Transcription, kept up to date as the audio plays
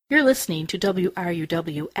You're listening to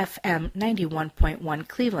WRUW FM 91.1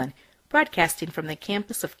 Cleveland, broadcasting from the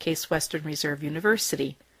campus of Case Western Reserve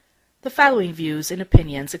University. The following views and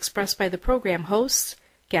opinions expressed by the program hosts,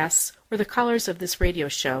 guests, or the callers of this radio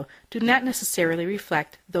show do not necessarily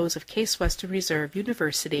reflect those of Case Western Reserve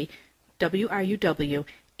University, WRUW,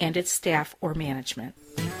 and its staff or management.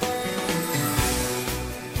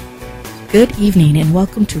 Good evening and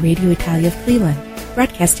welcome to Radio Italia of Cleveland,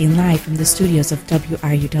 broadcasting live from the studios of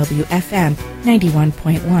WRUW FM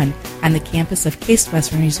 91.1 on the campus of Case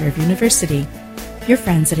Western Reserve University. Your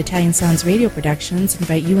friends at Italian Sounds Radio Productions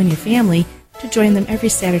invite you and your family to join them every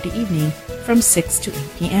Saturday evening from 6 to 8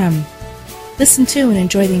 p.m. Listen to and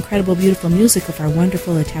enjoy the incredible, beautiful music of our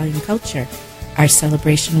wonderful Italian culture. Our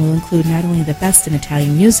celebration will include not only the best in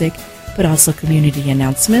Italian music, but also community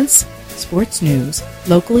announcements, sports news,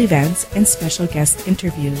 local events, and special guest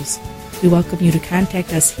interviews. We welcome you to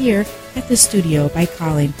contact us here at the studio by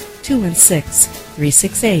calling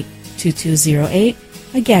 216-368-2208.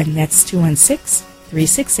 Again, that's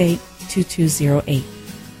 216-368-2208.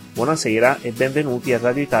 Buonasera e benvenuti a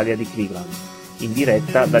Radio Italia di Cleveland, in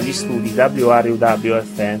diretta dagli studi WRUW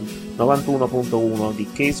FM 91.1 di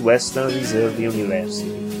Case Western Reserve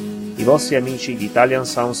University. I vostri amici di Italian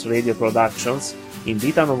Sounds Radio Productions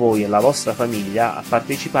invitano voi e la vostra famiglia a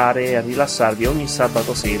partecipare e a rilassarvi ogni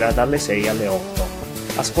sabato sera dalle 6 alle 8.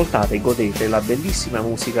 Ascoltate e godete la bellissima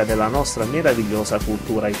musica della nostra meravigliosa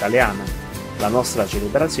cultura italiana. La nostra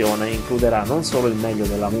celebrazione includerà non solo il meglio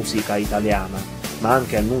della musica italiana, ma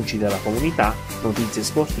anche annunci della comunità, notizie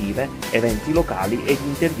sportive, eventi locali ed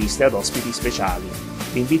interviste ad ospiti speciali.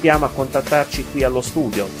 Vi invitiamo a contattarci qui allo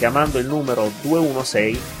studio chiamando il numero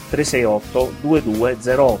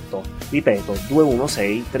 216-368-2208. Ripeto,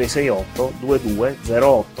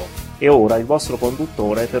 216-368-2208. E ora il vostro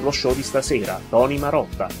conduttore per lo show di stasera, Tony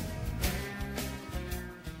Marotta.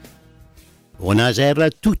 Buonasera a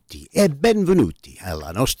tutti e benvenuti al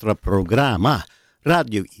nostro programma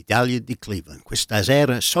Radio Italia di Cleveland. Questa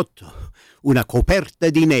sera sotto una coperta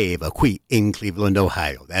di neve qui in Cleveland,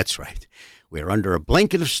 Ohio. That's right. We're under a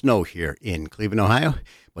blanket of snow here in Cleveland, Ohio.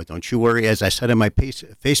 But don't you worry, as I said on my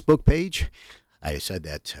Facebook page, I said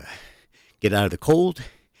that get out of the cold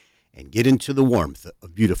and get into the warmth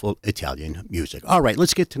of beautiful Italian music. All right,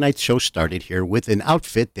 let's get tonight's show started here with an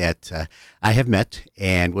outfit that I have met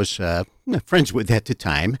and was friends with at the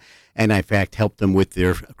time, and I, in fact, helped them with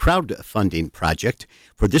their crowdfunding project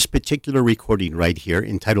for this particular recording right here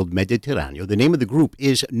entitled Mediterraneo. The name of the group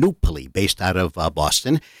is Nupoli, based out of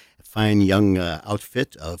Boston. A fine young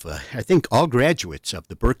outfit of, I think, all graduates of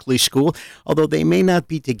the Berkeley School, although they may not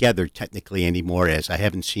be together technically anymore, as I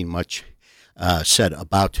haven't seen much said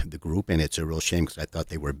about the group, and it's a real shame because I thought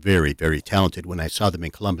they were very, very talented when I saw them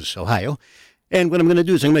in Columbus, Ohio. And what I'm going to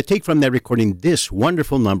do is I'm going to take from that recording this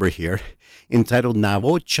wonderful number here entitled Na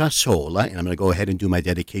Voce Sola, and I'm going to go ahead and do my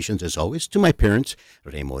dedications as always to my parents,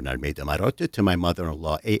 Raymond Almeida Marotta, to my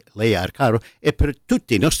mother-in-law, Lea Arcaro, e per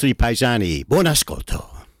tutti I nostri paesani. Buon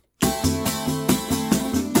ascolto.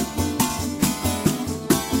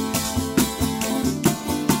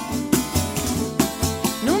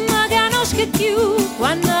 Che più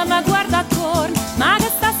quando mi guarda attorno, ma che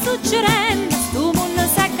sta succedendo? Sto mondo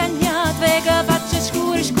si è cagnato, che faccia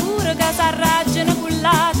scura scura, che si arraggiano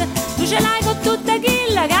cullate. Tu ce l'hai con tutte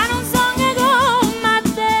quelle che non sono che come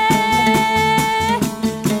te.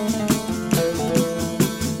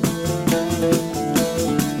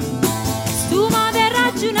 Sto modo di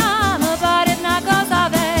ragionare mi pare una cosa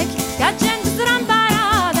vecchia, che la gente si è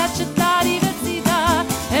imparata a accettare diversità.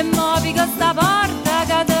 E mo' pico sta porta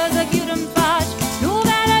che te si chiude in faccia, non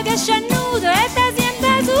vede che c'è nudo e te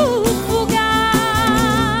sente soffocare.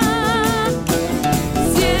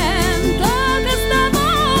 Sento questa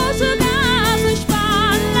voce che si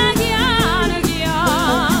spalla chi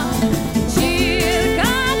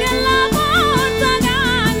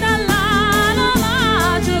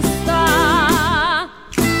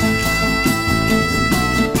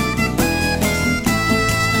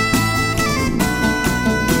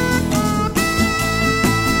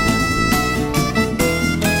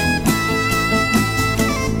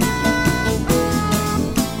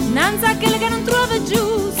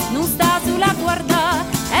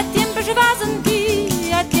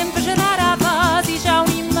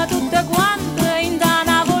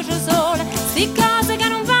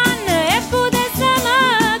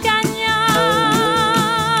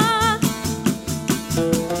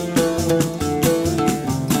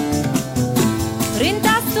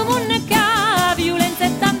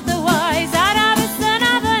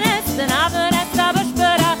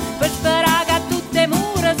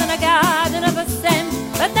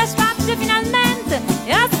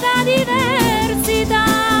diversità.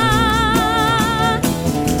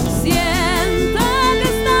 Siento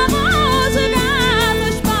questa voce che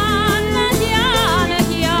si spanna chiara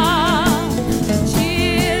chiara,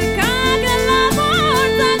 cerca che la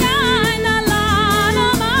forza che nella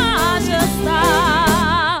maestà.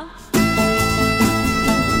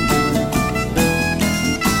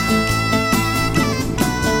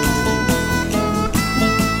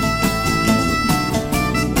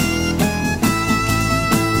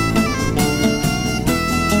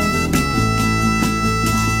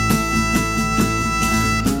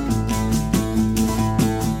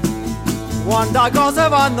 Quando cose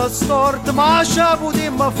vanno storte, ma ci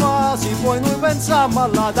potremmo fare, se poi noi pensiamo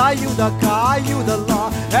alla aiuta qua, aiuta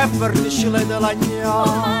là, e fernisce della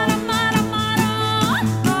gna.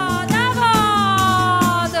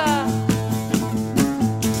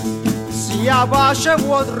 Se la pace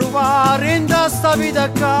vuoi trovare in questa vita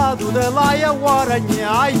qua, tu te l'hai a guadagnare,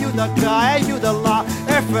 aiuta qua, aiuta là,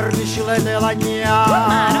 e fernisce della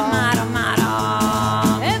gna.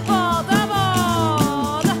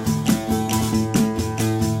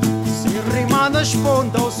 Rimane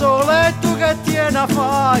sponda o sole e tu che tieni a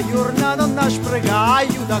fare, giornata non sprega,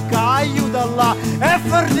 aiuta qua, aiuta là, e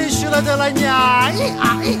fornisci la della gna.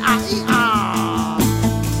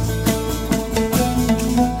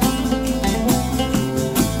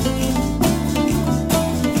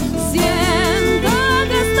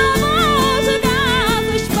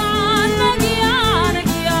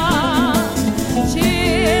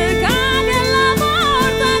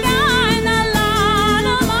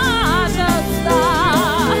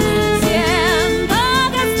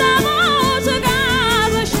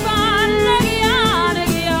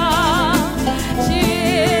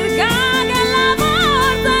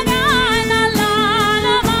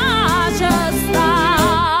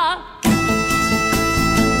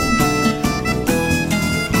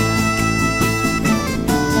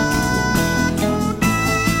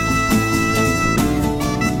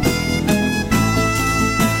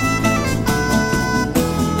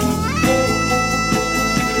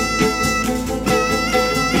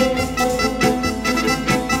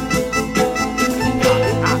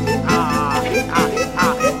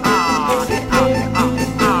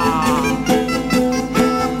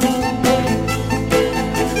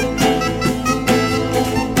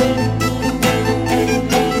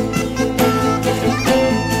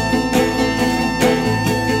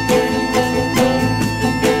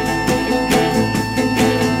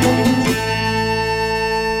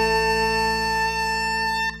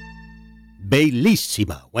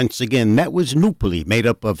 Bellissima. Once again, that was Nupoli, made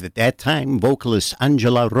up of, at that time, vocalists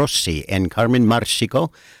Angela Rossi and Carmen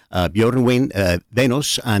Marsico, Bjorn Wayne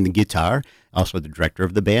Venos on the guitar, also the director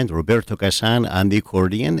of the band, Roberto Casan on the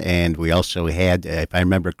accordion, and we also had, if I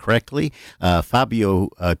remember correctly, Fabio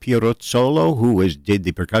Pierozzolo, who did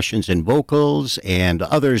the percussions and vocals, and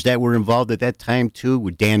others that were involved at that time,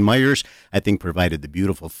 too. Dan Myers, I think, provided the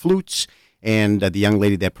beautiful flutes. And the young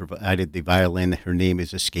lady that provided the violin, her name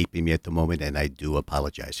is escaping me at the moment, and I do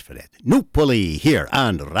apologize for that. Nupoli here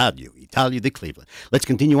on Radio Italia di Cleveland. Let's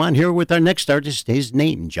continue on here with our next artist. His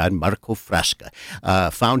name, Gianmarco Frasca.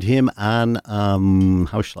 Found him on,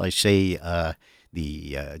 how shall I say,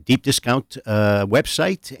 the Deep Discount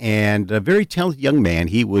website, and a very talented young man.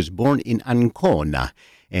 He was born in Ancona,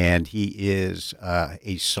 and he is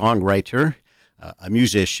a songwriter, a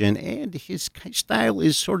musician, and his style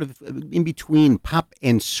is sort of in between pop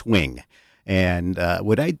and swing. And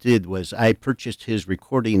what I did was I purchased his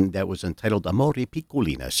recording that was entitled Amore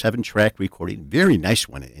Piccolina, 7-track recording, very nice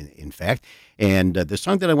one, in fact. And the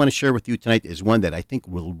song that I want to share with you tonight is one that I think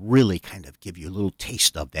will really kind of give you a little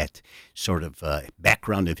taste of that sort of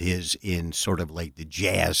background of his in sort of like the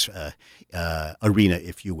jazz arena,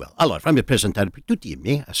 if you will. Allora, fammi presentare per tutti i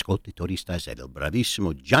miei ascoltatori stasera il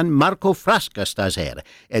bravissimo Gianmarco Frasca stasera,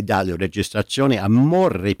 e dalle registrazioni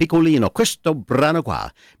Amore Piccolino, questo brano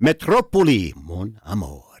qua, Metropoli, Mon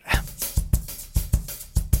Amore.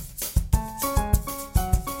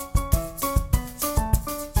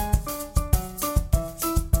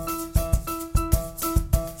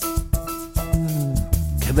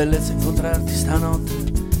 Che bellezza incontrarti stanotte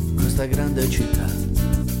in questa grande città,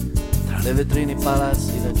 tra le vetrine, i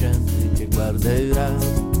palazzi, la gente che guarderà.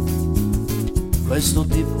 Questo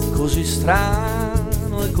tipo così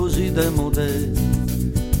strano e così demodè,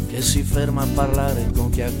 che si ferma a parlare con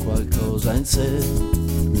chi ha qualcosa in sé.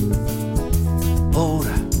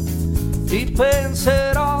 Ora ti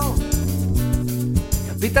penserò,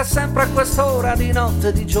 capita sempre a quest'ora, di notte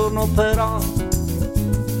e di giorno però.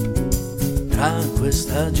 Tra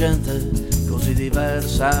questa gente così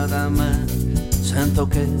diversa da me, sento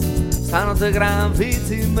che stanotte gran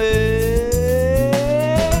vittime.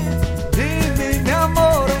 Dimmi mio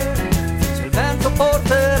amore, se il vento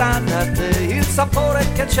porterà da te il sapore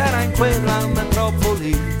che c'era in quella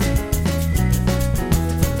metropoli.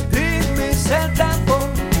 Dimmi se il tempo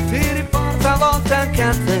ti riporta a volte anche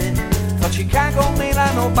a te, tra Chicago,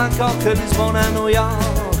 Milano, Bangkok, Lisbona, New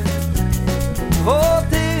York. Oh,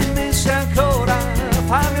 dimmi se ancora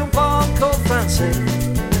parli un po' col francese,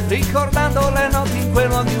 ricordando le notti in quei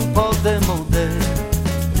luoghi un po' demodé.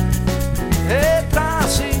 E tra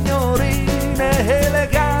signorine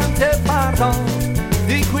eleganti e pardon,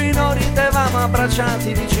 di cui noi ridevamo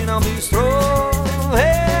abbracciati vicino a un bistrò.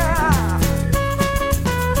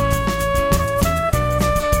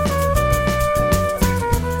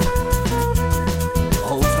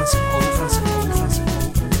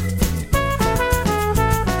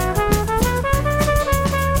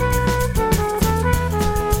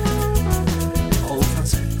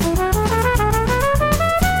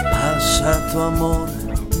 Amore,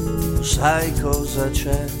 tu sai cosa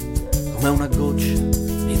c'è, come una goccia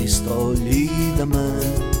mi distogli da me.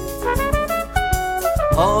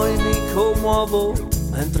 Poi mi commuovo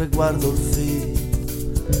mentre guardo il film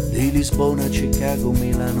di Lisbona, Chicago,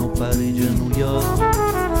 Milano, Parigi e New York.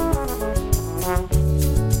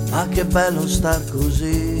 Ma che bello star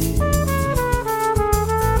così,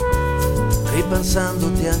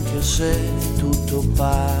 ripensandoti anche se tutto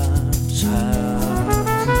passa.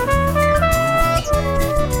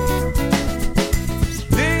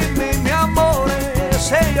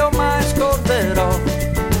 Se io mai scorderò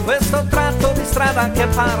questo tratto di strada che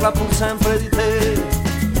parla pur sempre di te.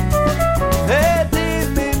 E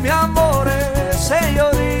dimmi mio amore, se io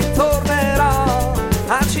ritornerò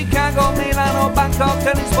a Chicago, Milano,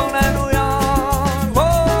 Bangkok, Lisbona e New York.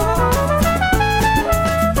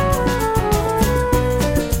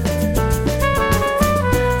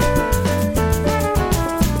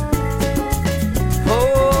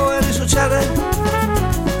 Oh, e mi succede,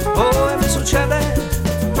 oh, e mi succede,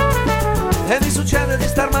 e mi succede di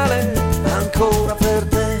star male ancora per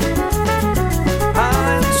te.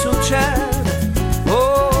 Ah, e mi succede,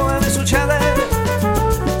 oh, e mi succede,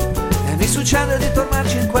 e mi succede di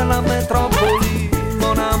tornarci in quella metropoli,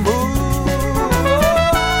 mon amour.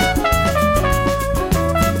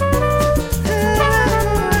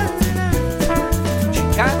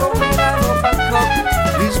 Chicago, Milano,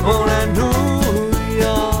 Bangkok, Lisbona e New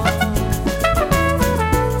York.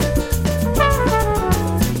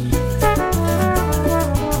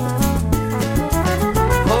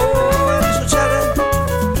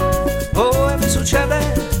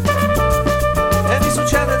 E mi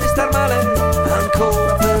succede di star male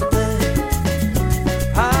ancora per te.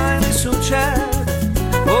 Ah, e mi succede,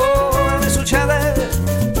 oh, e mi succede,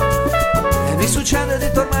 e mi succede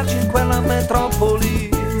di tornarci in quella metropoli,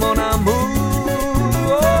 mon amour.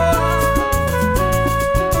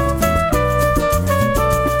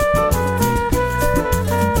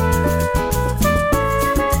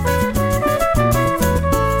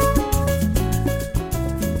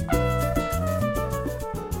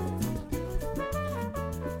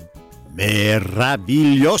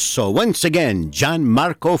 Meraviglioso. Once again,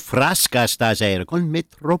 Gianmarco Frasca stasera con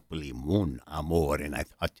Metropoli, mon amore. And I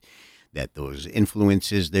thought that those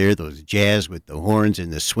influences there, those jazz with the horns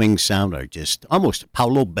and the swing sound are just almost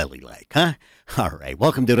Paolo Belli-like, huh? All right,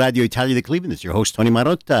 welcome to Radio Italia de Cleveland. It's your host, Tony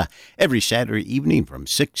Marotta, every Saturday evening from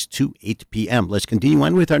 6 to 8 p.m. Let's continue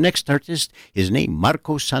on with our next artist. His name,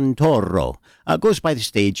 Marco Santoro, goes by the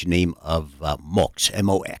stage name of Mox,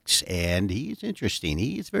 M-O-X, and he's interesting.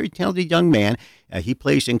 He's a very talented young man. He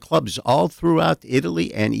plays in clubs all throughout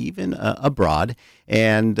Italy and even abroad.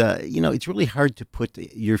 And, it's really hard to put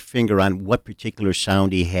your finger on what particular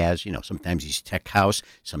sound he has. Sometimes he's tech house,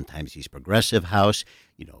 sometimes he's progressive house,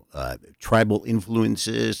 tribal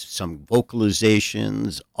influences, some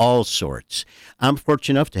vocalizations, all sorts. I'm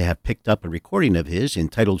fortunate enough to have picked up a recording of his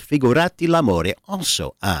entitled Figurati l'amore,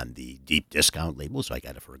 also on the Deep Discount label, so I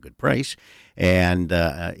got it for a good price. And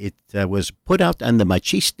it was put out on the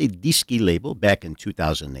Maciste Dischi label back in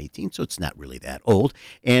 2018, so it's not really that old.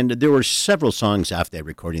 And there were several songs off that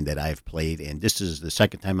recording that I've played, and this is the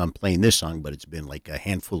second time I'm playing this song, but it's been like a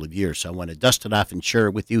handful of years, so I want to dust it off and share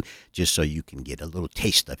it with you just so you can get a little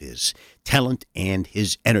taste of his talent and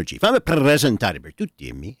his energy. Fammi presentare per tutti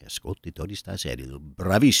i miei ascoltatori stasera il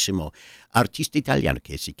bravissimo artista italiano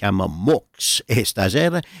che si chiama Mox, e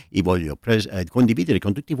stasera vi voglio condividere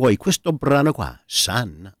con tutti voi questo brano qua,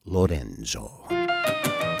 San Lorenzo.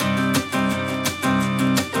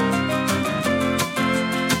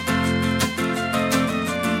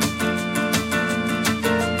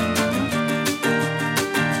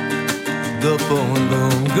 Dopo un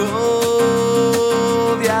lungo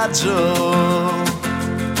viaggio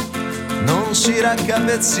non ci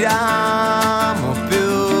raccapeziamo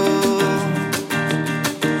più.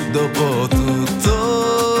 Dopo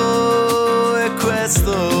tutto è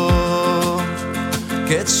questo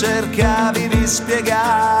che cercavi di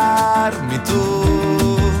spiegarmi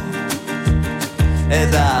tu. E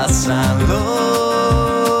da San Lorenzo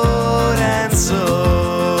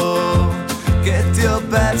che ti ho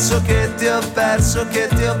perso, che ti ho perso, che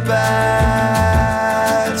ti ho perso.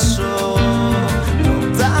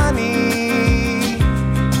 Lontani,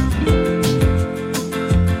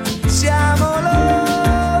 siamo lontani.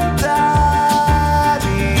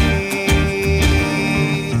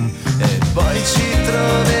 E poi ci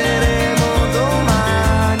troveremo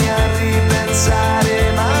domani a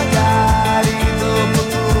ripensare, magari dopo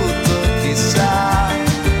tutto, chissà.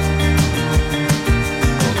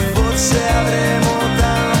 Forse avremo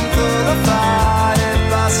tanto da fare,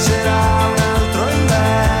 passerà un altro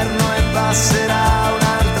inverno e passerà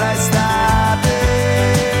un'altra estate.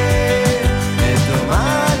 E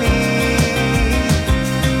domani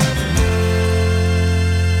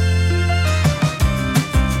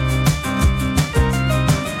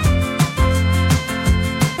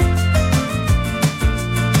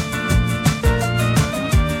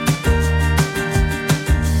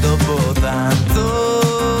dopo tanto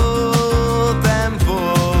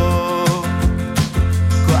tempo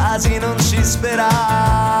quasi non ci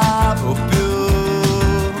speravo più.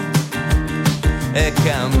 È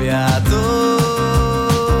cambiato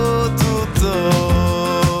tutto,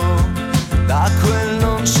 da quel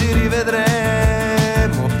non ci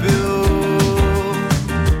rivedremo più.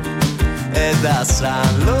 E da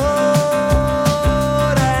San Lorenzo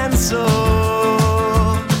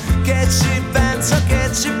che ci penso, che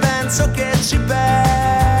ci penso, che ci penso.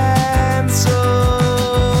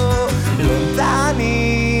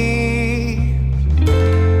 Lontani,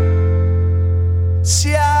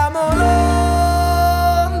 siamo lontani.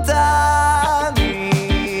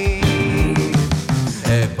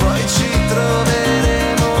 E poi ci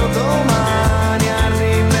troveremo domani a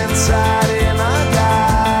ripensare,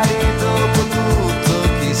 magari dopo tutto,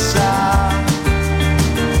 chissà.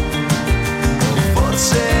 O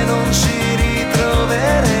forse non ci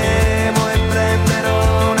ritroveremo e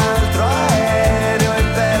prenderò un altro aereo e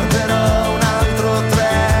perderò un altro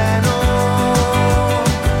treno.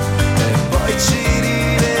 E poi ci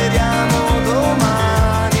rivediamo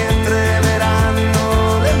domani e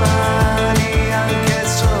tremeranno le mani anche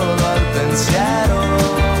solo al pensiero.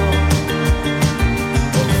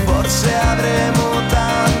 O forse avremo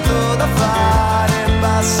tanto da fare,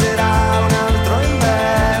 passerà un altro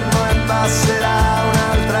inverno e passerà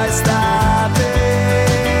un'altra estate.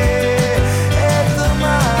 E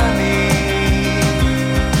domani,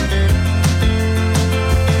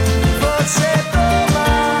 forse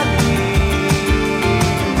domani,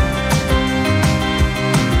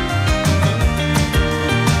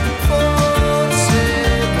 forse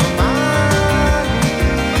domani.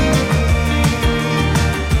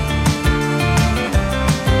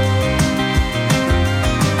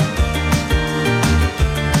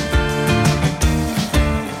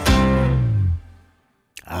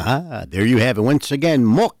 Ah, there you have it once again.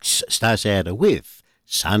 Mox stasera with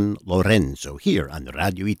San Lorenzo here on the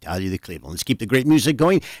Radio Italia di Cleveland. Let's keep the great music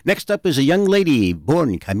going. Next up is a young lady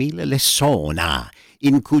born Camilla Lessona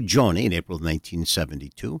in Cugione in April of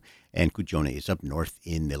 1972. And Cugione is up north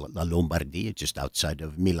in La Lombardia, just outside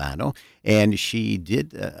of Milano. And she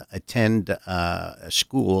did attend a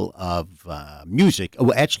school of music,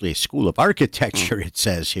 well, actually a school of architecture, it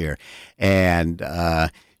says here. And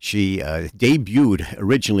she debuted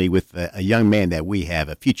originally with a young man that we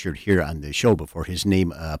have featured here on the show before, his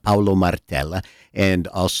name Paolo Martella, and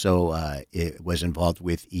also it was involved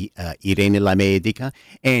with Irene La Medica,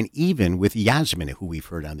 and even with Yasmin, who we've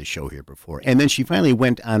heard on the show here before. And then she finally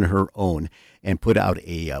went on her own and put out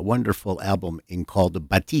a wonderful album called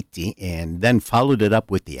Battiti, and then followed it up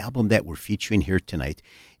with the album that we're featuring here tonight,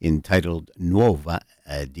 entitled Nuova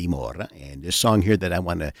Dimora. And this song here that I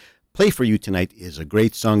want to play for you tonight is a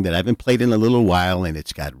great song that I haven't played in a little while, and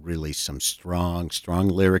it's got really some strong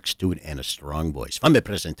lyrics to it and a strong voice. Fammi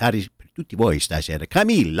presentare per tutti voi stasera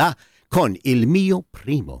Camilla con Il mio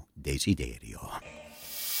primo desiderio.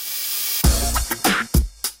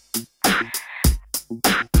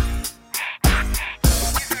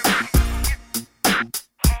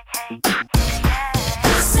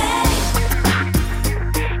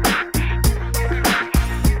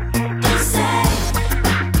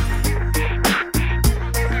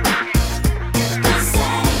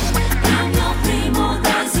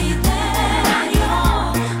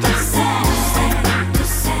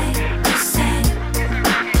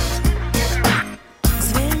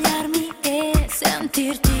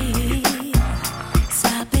 sentirti,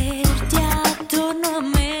 saperti attorno a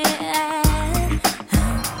me,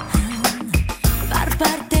 far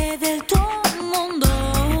parte del tuo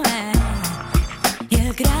mondo è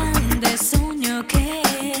il grande sogno che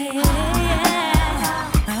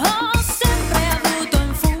ho sempre avuto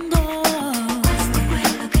in fondo. Questo è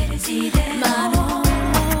quello che desidero, ma non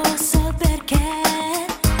lo so perché.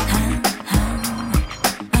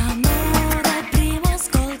 Amore, primo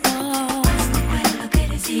ascolto. Questo è quello che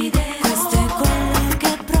desidero, questo è quello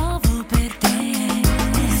che provo per te.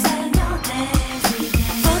 Sei il mio desiderio.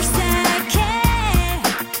 Forse che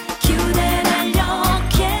chiudere gli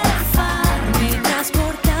occhi e farmi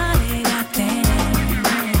trasportare da te.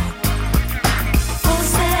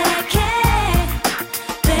 Forse che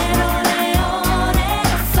per ore e ore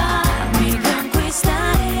farmi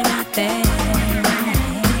conquistare da te.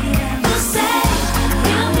 Tu sei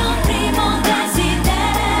il mio primo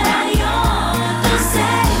desiderio, tu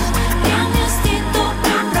sei il mio istinto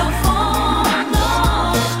più profondo,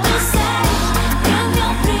 tu sei il mio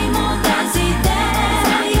primo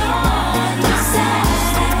desiderio, tu sei.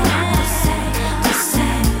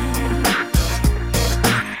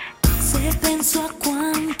 Se penso a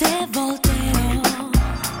quante volte ho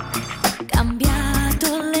cambiato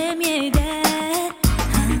le mie idee,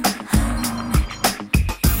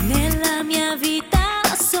 nella mia vita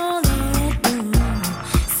solo tu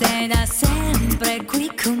sei da sempre qui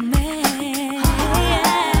con me.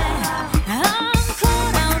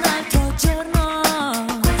 Ancora un altro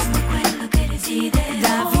giorno, questo è quello che desidero,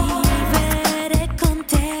 da vivere con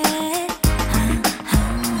te.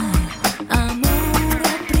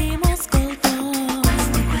 Amore, primo ascolto,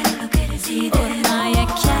 questo è quello che desidero. Ormai è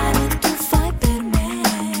chiaro, tu fai per me.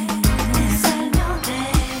 Sei il mio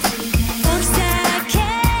desiderio. Forse che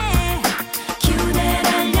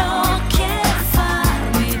chiudere gli occhi e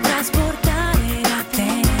farmi trasportare da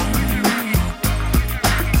te.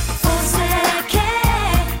 Forse che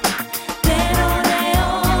per ore e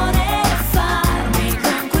ore farmi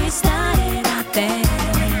conquistare da te.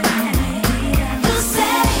 Tu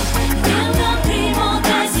sei il mio primo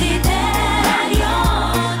desiderio,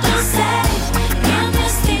 tu sei il mio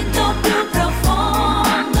istinto più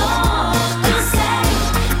profondo, tu sei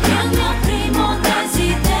il mio primo desiderio, tu sei il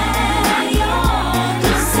mio primo desiderio,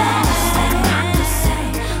 il mio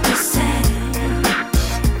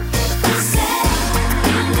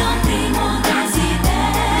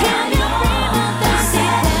istinto più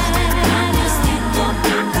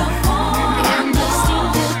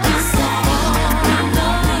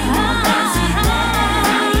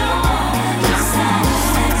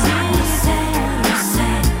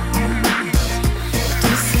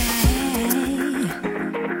tu sei il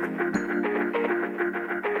mio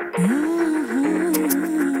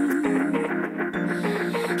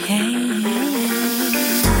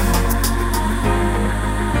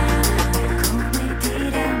primo desiderio,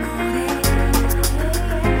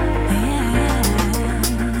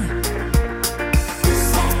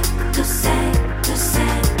 tu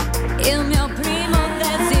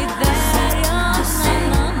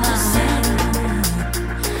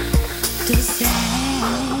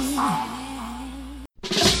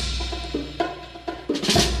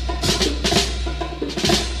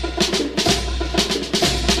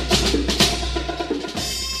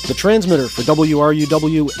The transmitter for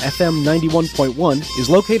WRUW FM 91.1 is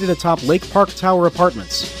located atop Lake Park Tower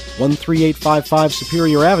Apartments, 13855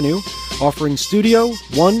 Superior Avenue, offering studio,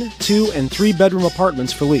 1, 2, and 3 bedroom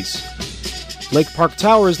apartments for lease. Lake Park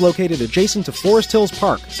Tower is located adjacent to Forest Hills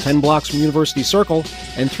Park, 10 blocks from University Circle,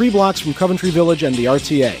 and 3 blocks from Coventry Village and the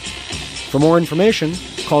RTA. For more information,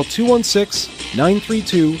 call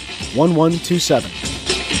 216-932-1127.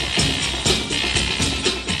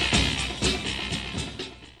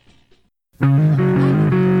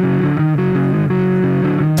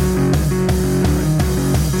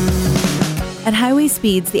 At highway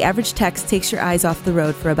speeds, the average text takes your eyes off the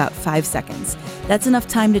road for about 5 seconds. That's enough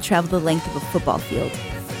time to travel the length of a football field.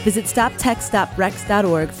 Visit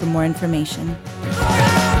stoptextstoprex.org for more information.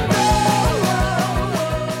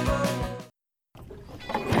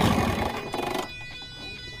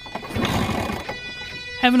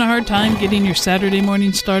 Having a hard time getting your Saturday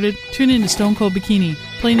morning started? Tune in to Stone Cold Bikini,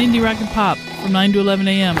 playing indie rock and pop from 9 to 11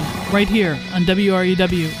 a.m. right here on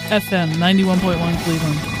WRUW FM 91.1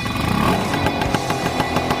 Cleveland.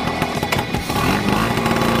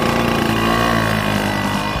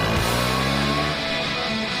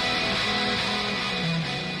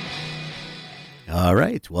 All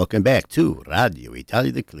right, welcome back to Radio Italia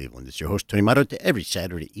di Cleveland. It's your host, Tony Marotta, every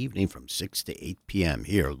Saturday evening from 6 to 8 p.m.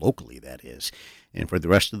 here locally, that is. And for the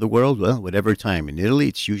rest of the world, well, whatever time. In Italy,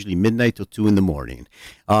 it's usually midnight till 2 in the morning.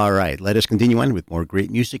 All right, let us continue on with more great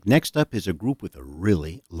music. Next up is a group with a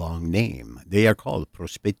really long name. They are called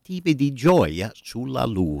Prospettive di Gioia sulla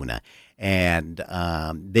Luna. And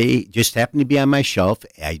they just happen to be on my shelf.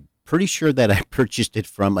 I'm pretty sure that I purchased it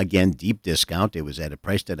from, again, deep discount. It was at a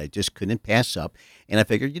price that I just couldn't pass up. And I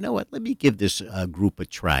figured, you know what, let me give this group a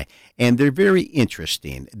try. And they're very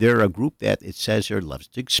interesting. They're a group that, it says here, loves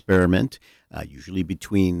to experiment, usually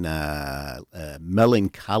between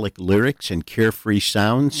melancholic lyrics and carefree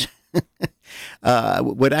sounds.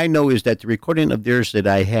 What I know is that the recording of theirs that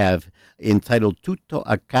I have, entitled Tutto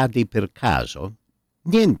accade per caso,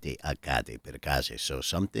 Niente accade per caso. So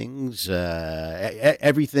some things,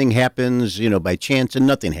 everything happens, by chance, and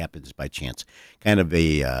nothing happens by chance. Kind of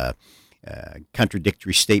a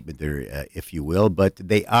contradictory statement there, if you will. But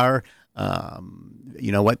they are,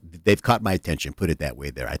 you know what? They've caught my attention. Put it that way.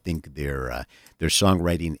 There, I think their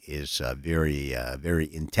songwriting is very,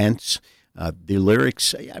 very intense. The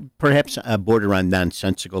lyrics, perhaps border on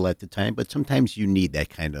nonsensical at the time, but sometimes you need that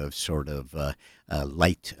kind of sort of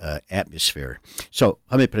light atmosphere. So,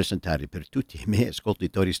 fammi presentare per tutti i miei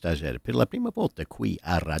ascoltatori stasera, per la prima volta qui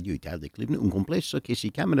a Radio Italia di Cleveland, un complesso che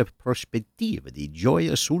si chiama Prospettive di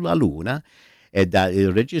Gioia sulla Luna, e da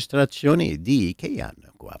registrazione di che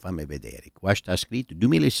anno? Qua, fammi vedere. Qua sta scritto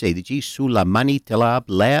 2016 sulla Manitelab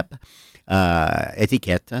Lab,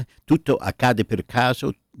 etichetta, tutto accade per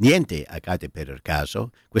caso, niente accade per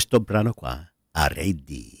caso, questo brano qua, a Re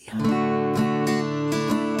D.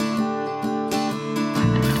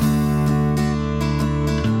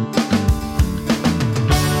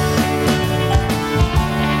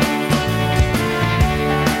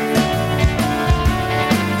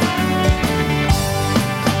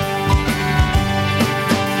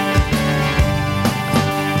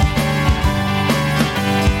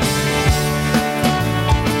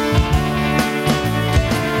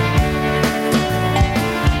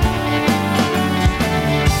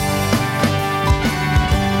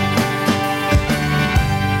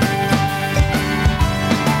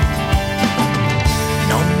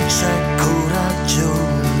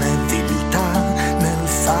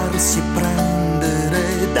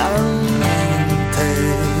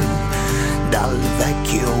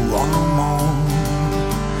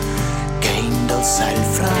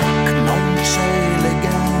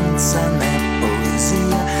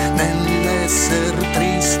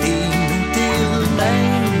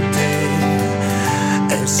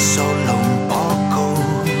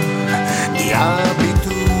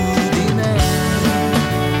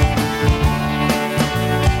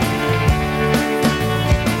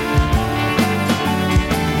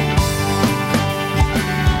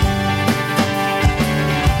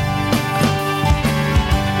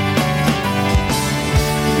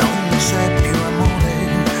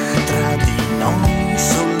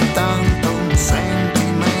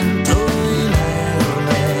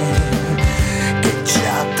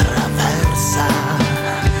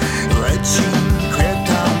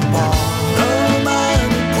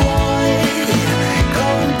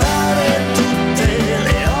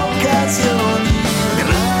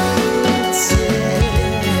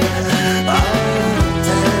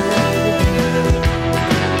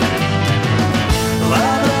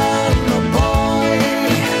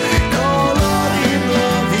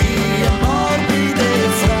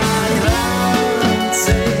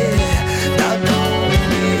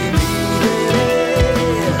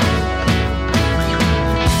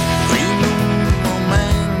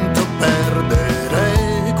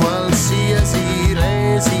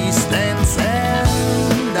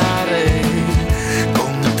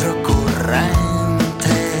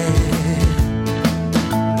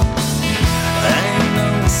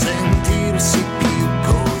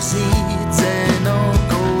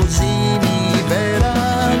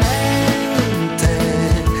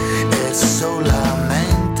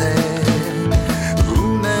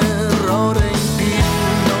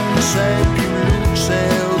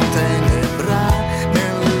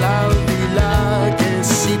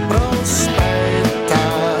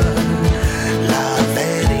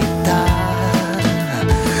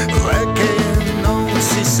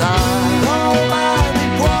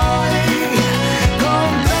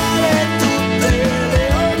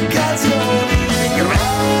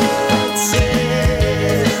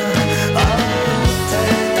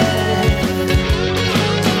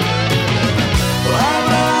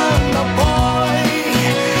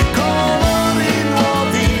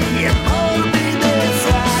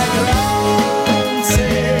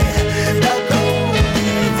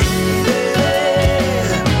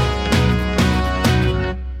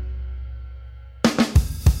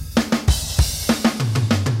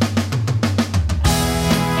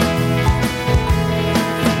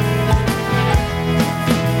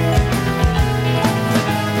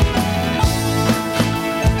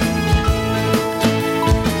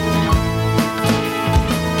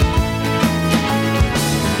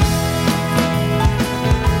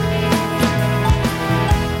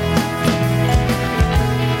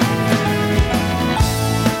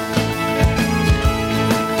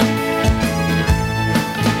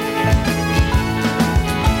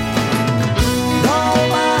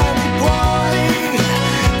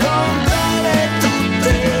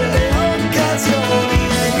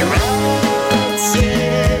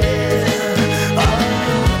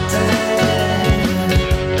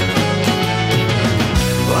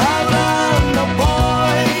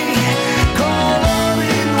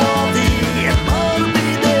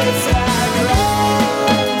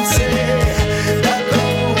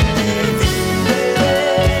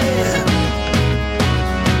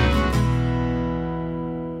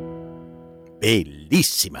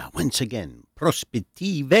 bellissima. Once again,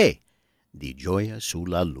 Prospettive di Gioia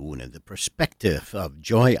sulla Luna, the perspective of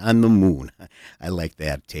joy on the moon. I like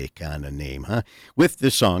that take on a name, huh? With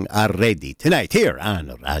the song Arredi tonight here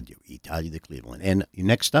on Radio Italia di Cleveland. And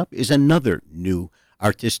next up is another new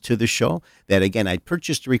artist to the show that, again, I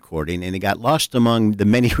purchased a recording and it got lost among the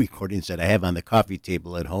many recordings that I have on the coffee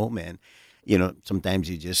table at home. And you know, sometimes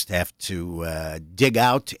you just have to dig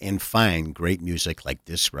out and find great music like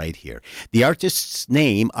this right here. The artists'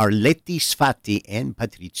 name are Leti Sfatti and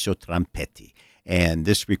Patrizio Trampetti. And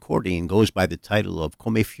this recording goes by the title of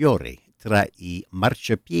Come fiori tra I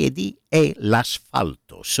marciapiedi e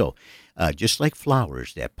l'asfalto. So, just like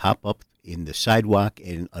flowers that pop up in the sidewalk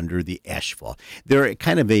and under the asphalt. They're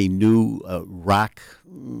kind of a new rock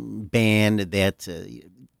band that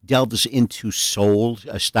delves into soul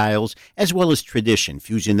styles as well as tradition,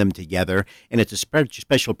 fusing them together. And it's a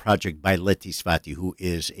special project by Leti Sfatti, who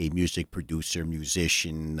is a music producer,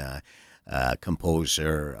 musician,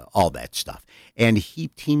 composer, all that stuff. And he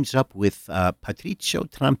teams up with Patrizio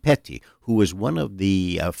Trampetti, who was one of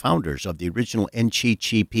the founders of the original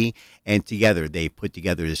NCCP, and together they put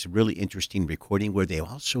together this really interesting recording where they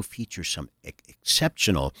also feature some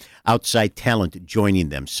exceptional outside talent joining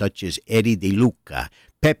them, such as Eddie De Luca,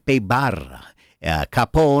 Pepe Barra,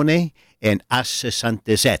 Capone, and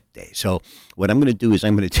A67. So what I'm going to do is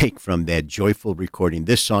I'm going to take from that joyful recording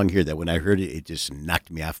this song here that when I heard it, it just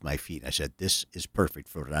knocked me off my feet. I said, this is perfect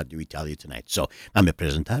for Radio Italia tonight. So fammi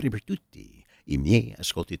presentare per tutti I miei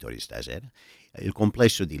ascoltatori stasera il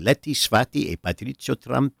complesso di Leti Sfatti e Patrizio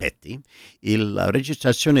Trampetti, la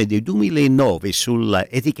registrazione del 2009 sulla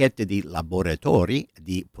etichetta di Laboratori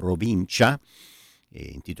di Provincia,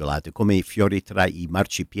 intitolato Come fiori tra i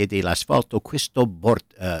marciapiedi e l'asfalto. Questo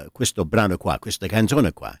brano qua, questa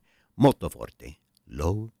canzone qua, molto forte,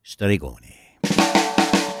 Lo Stregone.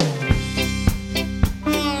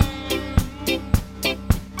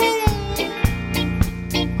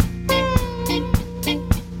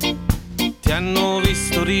 Ti hanno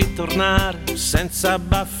visto ritornare senza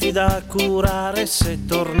baffi da curare, sei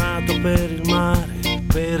tornato per il mare,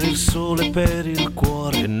 per il sole, per il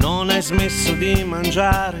cuore. Non hai smesso di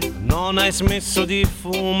mangiare, non hai smesso di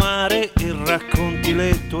fumare, e racconti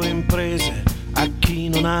le tue imprese a chi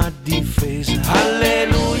non ha difesa.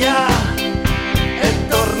 Alleluia, è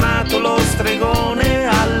tornato lo stregone,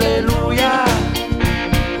 alleluia,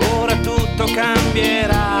 ora tutto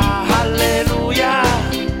cambierà, alleluia,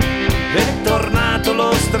 è tornato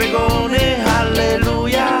lo stregone,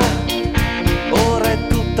 alleluia, ora è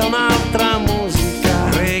tutta un'altra musica.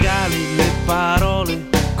 Regali le parole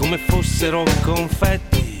come fossero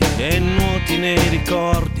confetti e nuoti nei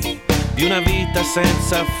ricordi di una vita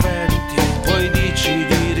senza affetti. Poi dici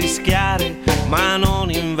di rischiare ma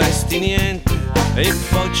non investi niente, e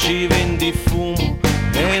poi ci vendi fumo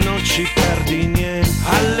e non ci perdi niente.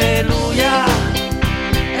 Alleluia,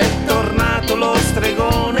 è tornato lo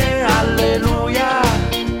stregone, alleluia,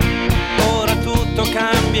 ora tutto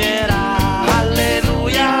cambierà,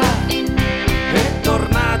 alleluia, è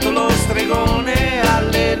tornato lo stregone,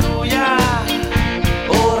 alleluia,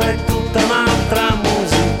 ora è tutta un'altra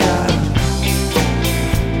musica.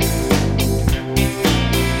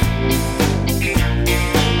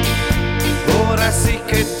 Ora sì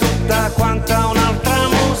che è tutta quanta un'altra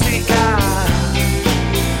musica.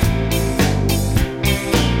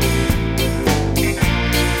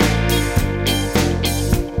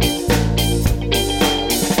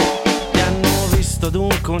 Ad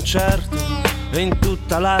un concerto e in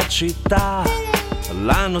tutta la città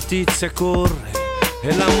la notizia corre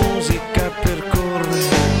e la musica percorre,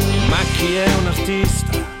 ma chi è un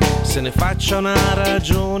artista se ne faccia una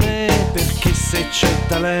ragione, perché se c'è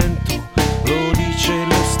talento lo dice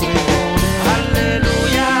lo stregone.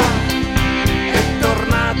 Alleluia, è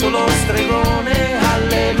tornato lo stregone,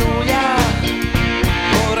 alleluia,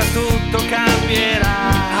 ora tutto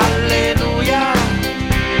cambierà, alleluia,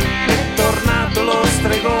 lo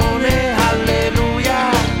stregone, alleluia,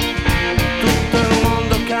 tutto il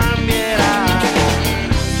mondo cambierà.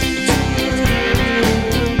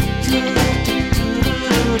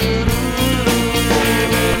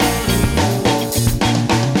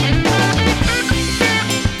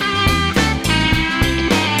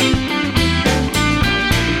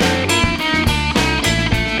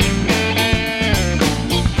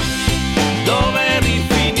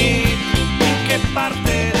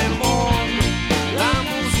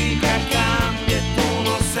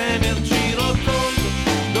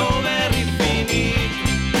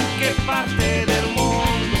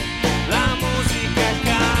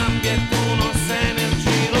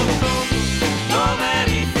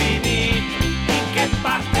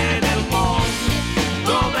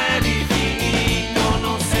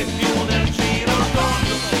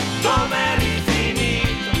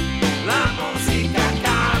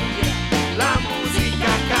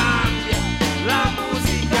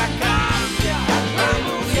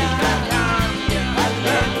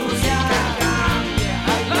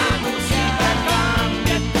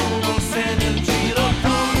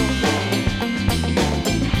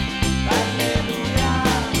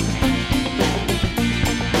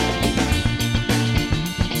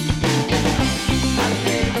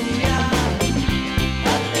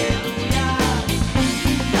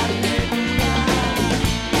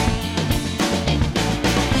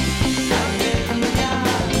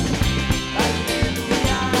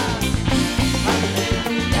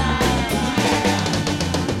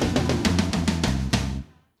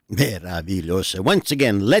 meravigliosa. Once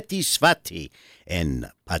again, Letty Sfatti and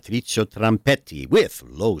Patrizio Trampetti with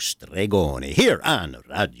Lo Stregone here on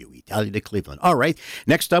Radio Italia de Cleveland. All right,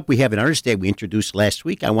 next up we have an artist that we introduced last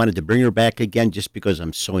week. I wanted to bring her back again just because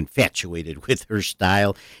I'm so infatuated with her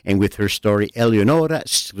style and with her story. Eleonora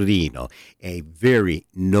Strino, a very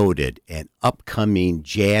noted and upcoming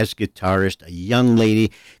jazz guitarist, a young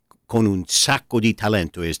lady con un sacco di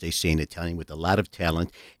talento, as they say in Italian, with a lot of talent.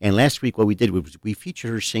 And last week what we did was we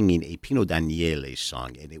featured her singing a Pino Daniele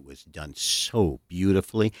song, and it was done so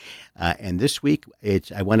beautifully. And this week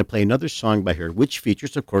I want to play another song by her, which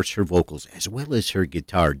features, of course, her vocals as well as her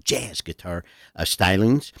guitar, jazz guitar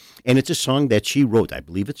stylings. And it's a song that she wrote. I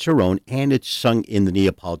believe it's her own, and it's sung in the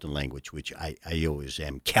Neapolitan language, which I always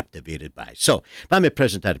am captivated by. So, fammi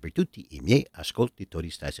presentare per tutti I miei ascoltatori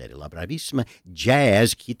stasera la bravissima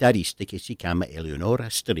jazz chitarrista che si chiama Eleonora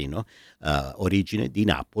Strino, origine di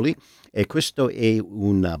Napoli, e questo è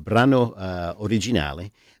un brano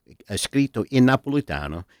originale scritto in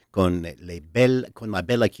napoletano con una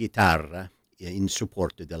bella chitarra in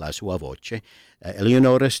supporto della sua voce.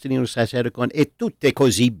 Eleonora Strino stasera con E tutte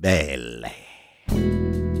così belle.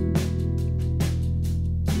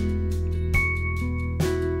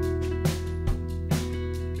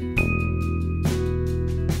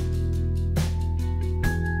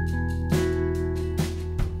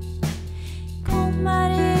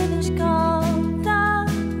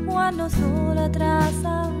 Sola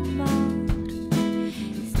trasa al mare,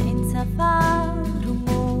 senza far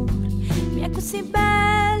rumore, mi è così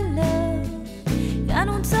belle che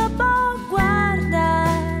non so può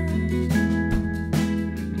guardare.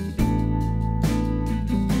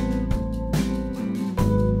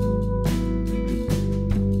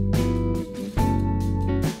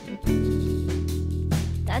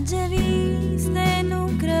 T'ha vista e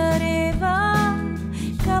non credeva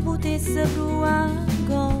che potesse provare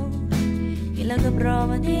ancora. Quella che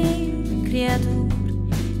provano creature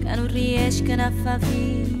che non riescono a far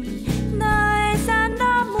fine da si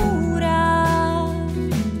innamora.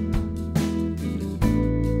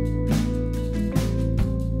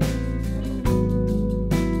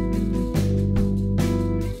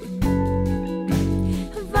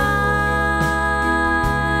 Vai,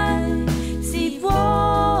 se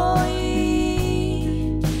vuoi,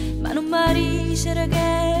 ma non mi dicere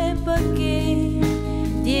che perché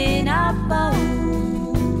tieni a paura.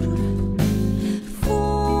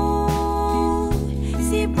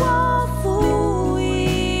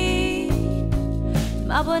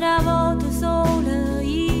 Ma una volta sola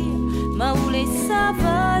io mi volessi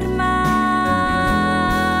fermare.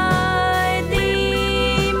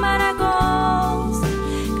 Dimmi una cosa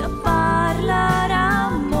che parla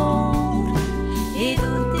d'amore e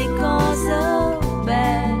tutte cose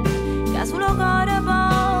belle che sul cuore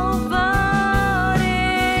può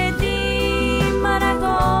fare. Dimmi una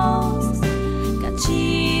cosa che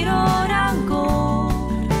ci ora ancora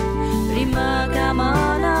prima che me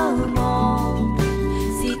ne muoio.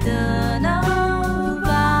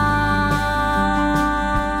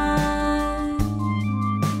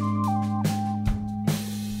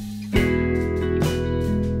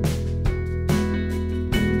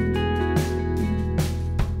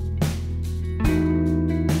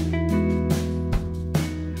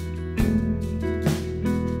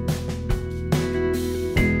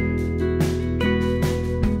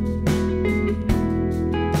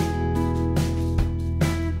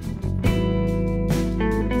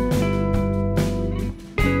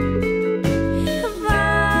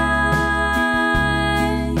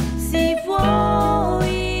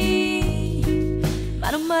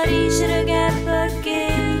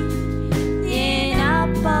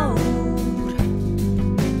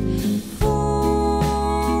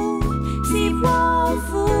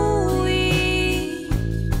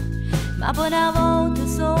 Una volta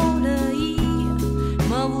sola io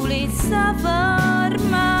mi volessi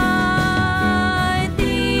fermare.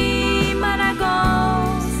 Dimmi una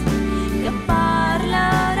cosa che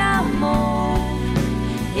parla d'amore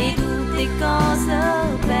e tutte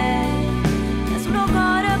cose belle che sul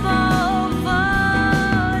cuore può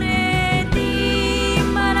fare. Dimmi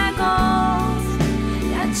una cosa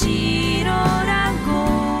che ci ora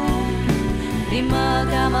ancora prima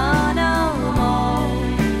che me ne muoio.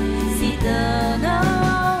 Si te ne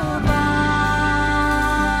vai.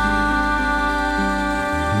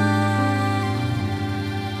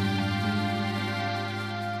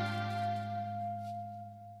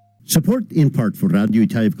 Support in part for Radio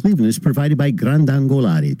Italia of Cleveland is provided by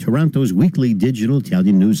Grandangolari, Toronto's weekly digital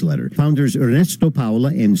Italian newsletter. Founders Ernesto Paola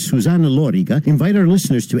and Susanna Loriga invite our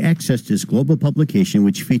listeners to access this global publication,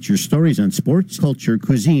 which features stories on sports, culture,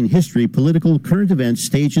 cuisine, history, political, current events,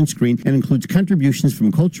 stage and screen, and includes contributions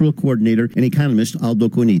from cultural coordinator and economist Aldo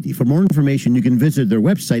Coniti. For more information, you can visit their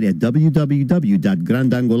website at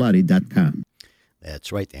www.grandangolari.com.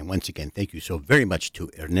 That's right. And once again, thank you so very much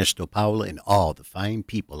to Ernesto Paola and all the fine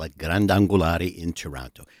people at Grandangolari in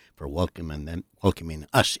Toronto for welcoming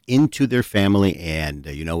us into their family. And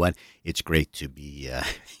you know what? It's great to be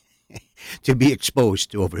to be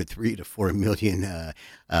exposed to over 3 to 4 million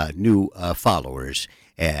new followers.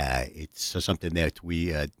 It's something that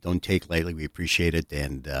we don't take lightly. We appreciate it,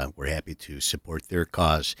 and we're happy to support their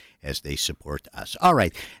cause as they support us. All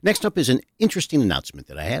right. Next up is an interesting announcement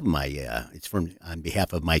that I have. It's on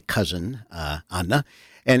behalf of my cousin, Anna,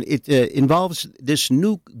 and it involves this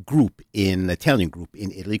new Italian group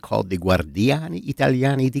in Italy called the Guardiani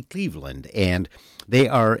Italiani di Cleveland, and they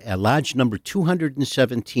are a lodge number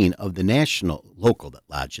 217 of the local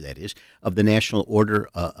lodge, that is, of the National Order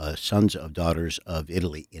Sons of Daughters of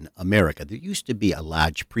Italy in America. There used to be a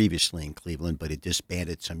lodge previously in Cleveland, but it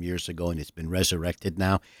disbanded some years ago, and it's been resurrected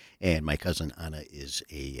now, and my cousin Anna is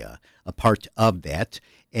a part of that.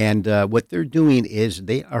 And what they're doing is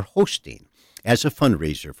they are hosting, as a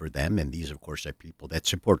fundraiser for them, and these, of course, are people that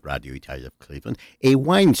support Radio Italia of Cleveland, a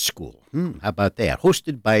wine school. How about that?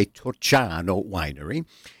 Hosted by Torciano Winery,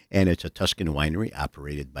 and it's a Tuscan winery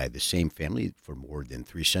operated by the same family for more than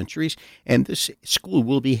 3 centuries. And this school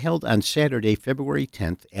will be held on Saturday, February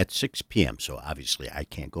 10th at 6 p.m. So obviously I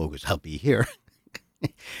can't go because I'll be here.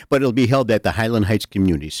 But it'll be held at the Highland Heights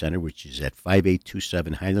Community Center, which is at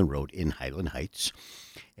 5827 Highland Road in Highland Heights.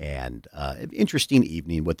 And an interesting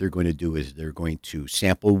evening. What they're going to do is they're going to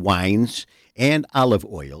sample wines and olive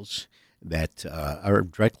oils that are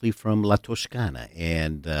directly from La Toscana.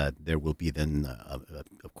 And there will be then,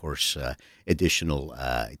 of course, additional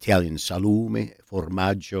Italian salume,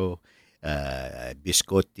 formaggio,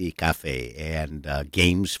 biscotti, cafe, and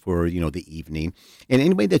games for, the evening. And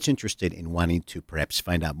anybody that's interested in wanting to perhaps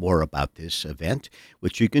find out more about this event,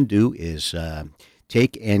 what you can do is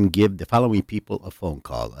take and give the following people a phone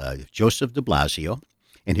call. Joseph de Blasio,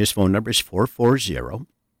 and his phone number is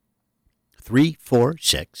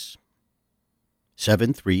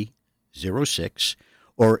 440-346-7306,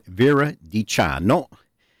 or Vera DiCiano,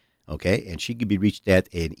 okay, and she can be reached at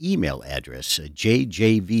an email address,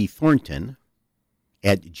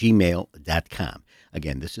 jjvthornton@gmail.com.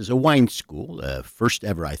 Again, this is a wine school, first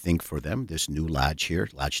ever, I think, for them, this new lodge here,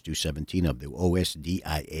 Lodge 217 of the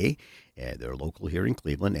OSDIA. They're local here in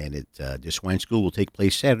Cleveland, and this wine school will take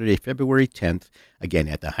place Saturday, February 10th, again,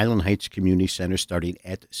 at the Highland Heights Community Center, starting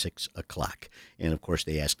at 6 o'clock. And, of course,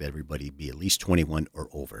 they ask that everybody be at least 21 or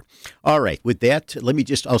over. All right, with that, let me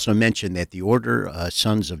just also mention that the Order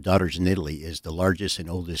Sons of Daughters in Italy is the largest and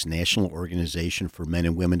oldest national organization for men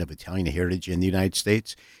and women of Italian heritage in the United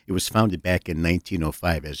States. It was founded back in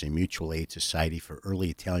 1905 as a mutual aid society for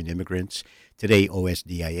early Italian immigrants. Today,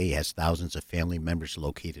 OSDIA has thousands of family members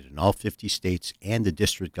located in all 50 states and the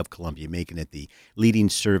District of Columbia, making it the leading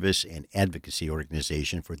service and advocacy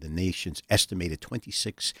organization for the nation's estimated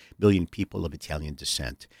 26 billion people of Italian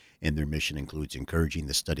descent. And their mission includes encouraging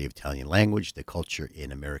the study of Italian language, the culture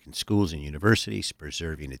in American schools and universities,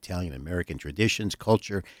 preserving Italian-American traditions,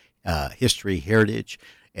 culture, history, heritage,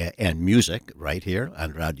 and music right here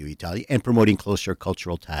on Radio Italia, and promoting closer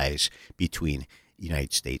cultural ties between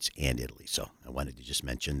United States and Italy. So I wanted to just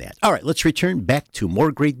mention that. All right, let's return back to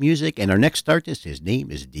more great music. And our next artist, his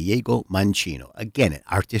name is Diego Mancino. Again, an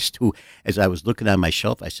artist who, as I was looking on my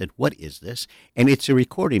shelf, I said, what is this? And it's a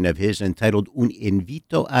recording of his entitled Un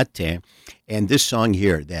Invito a Te. And this song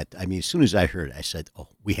here that, as soon as I heard it, I said, oh,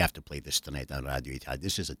 we have to play this tonight on Radio Italia.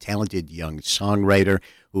 This is a talented young songwriter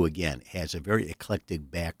who, again, has a very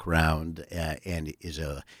eclectic background and is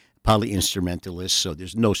a poly-instrumentalist, so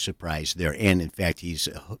there's no surprise there. And, in fact, he's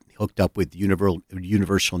hooked up with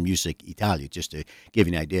Universal Music Italia, just to give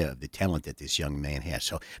you an idea of the talent that this young man has.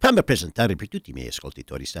 So, fammi presentare per tutti I miei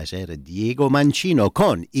ascoltatori stasera Diego Mancino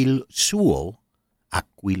con il suo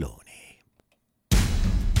Aquilone.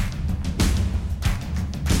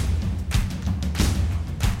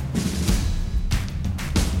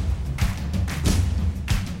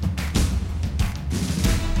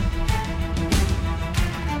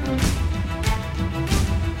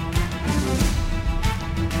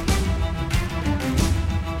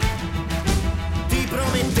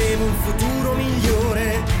 Un futuro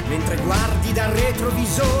migliore, mentre guardi dal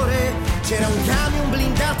retrovisore, c'era un camion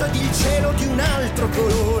blindato ed il cielo di un altro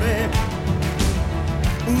colore.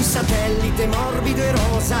 un satellite morbido e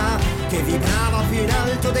rosa che vibrava più in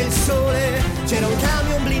alto del sole. C'era un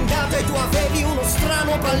camion blindato e tu avevi uno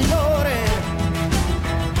strano pallore.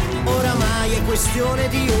 Oramai è questione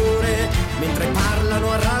di ore, mentre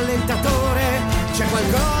parlano a rallentatore, c'è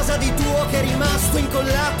qualcosa di tuo che è rimasto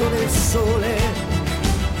incollato nel sole.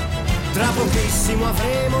 Tra pochissimo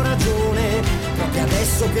avremo ragione, proprio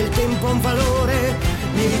adesso che il tempo ha un valore,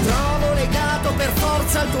 mi ritrovo legato per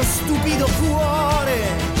forza al tuo stupido cuore.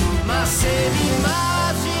 Ma se mi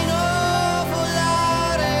immagino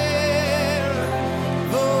volare,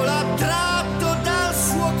 vola tratto dal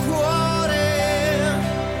suo cuore,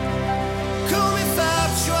 come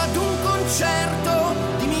faccio ad un concerto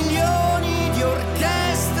di milioni di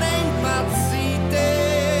orchestre impazzite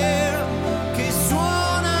che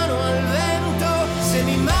suonano al vento, se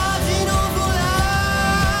mi immagino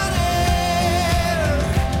volare,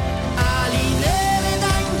 ali nere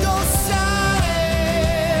da indossare,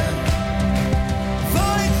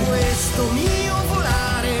 vuole questo mio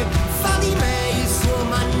volare, fa di me il suo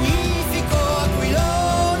magnifico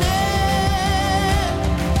aquilone,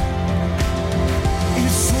 il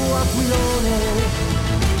suo aquilone.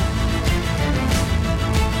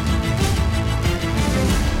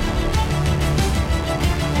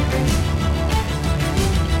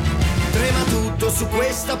 Trema tutto su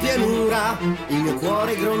questa pianura, il mio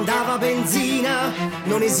cuore grondava benzina,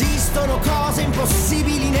 non esistono cose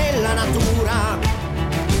impossibili nella natura.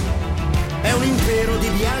 È un impero di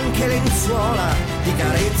bianche lenzuola, di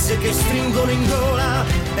carezze che stringono in gola,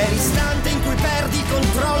 è l'istante in cui perdi il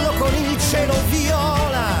controllo con il cielo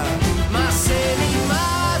viola. Ma se mi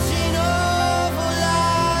immagino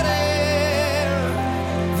volare,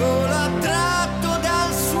 vola tratto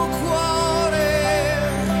dal suo cuore,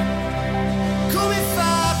 come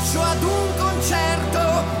faccio ad un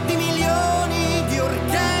concerto di milioni di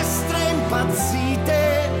orchestre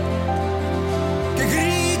impazzite che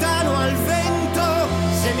gridano al vento,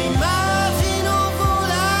 se mi immagino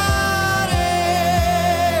volare,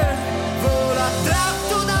 vola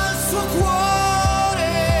tratto dal suo cuore,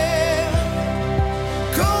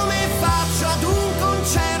 come faccio ad un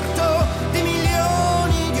concerto di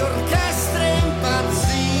milioni di orchestre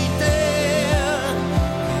impazzite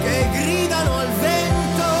che gridano al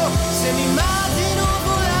vento, se mi immagino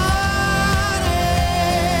volare,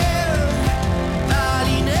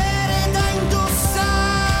 ali nere da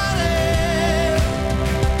indossare,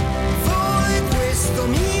 vuole questo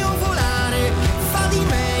mio volare, fa di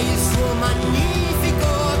me il suo magnifico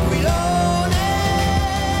aquilone,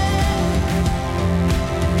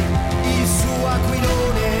 il suo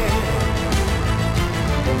aquilone,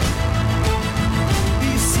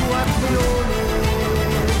 il suo aquilone,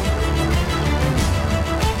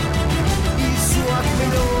 il suo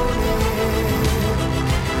aquilone,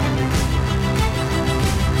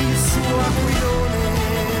 il suo aquilone,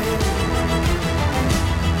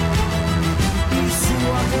 il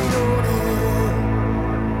suo aquilone.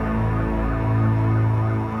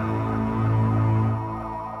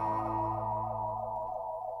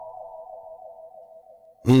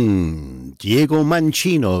 Diego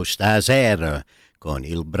Mancino stasera con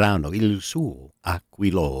il brano Il suo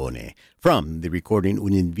aquilone from the recording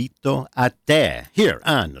Un invito a te here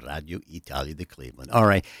on Radio Italia di Cleveland. All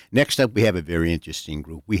right, next up we have a very interesting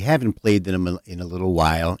group. We haven't played them in a little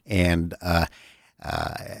while, and I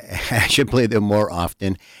should play them more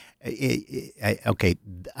often.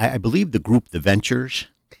 I believe the group The Ventures,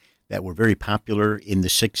 that were very popular in the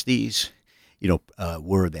 60s,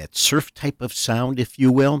 were that surf type of sound, if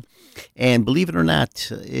you will. And believe it or not,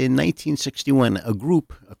 in 1961, a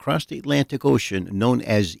group across the Atlantic Ocean known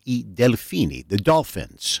as I Delfini, the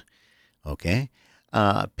Dolphins,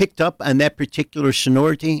 picked up on that particular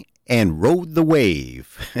sonority and rode the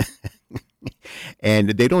wave.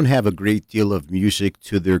 And they don't have a great deal of music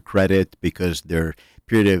to their credit because their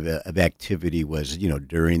period of activity was,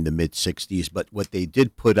 during the mid-'60s. But what they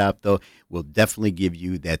did put out, though, will definitely give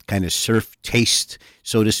you that kind of surf taste,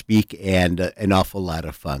 so to speak, and an awful lot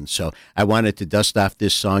of fun. So I wanted to dust off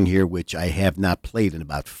this song here, which I have not played in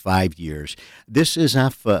about 5 years. This is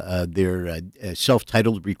off their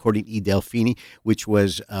self-titled recording I Delfini, which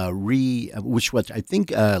was I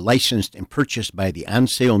think licensed and purchased by the On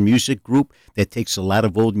Sale Music Group that takes a lot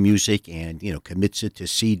of old music and commits it to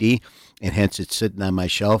CD, and hence it's sitting on my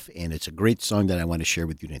shelf, and it's a great song that I want to share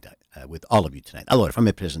with you with all of you tonight. Allora,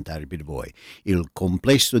 fammi presentare per voi il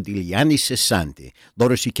complesso degli anni 60.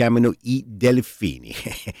 Loro si chiamano I Delfini.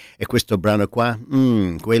 E questo brano qua,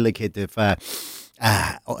 quello che ti fa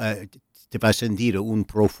sentire un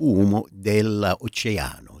profumo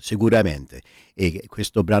dell'oceano, sicuramente. E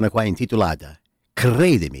questo brano qua è intitolato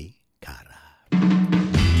Credimi, cara.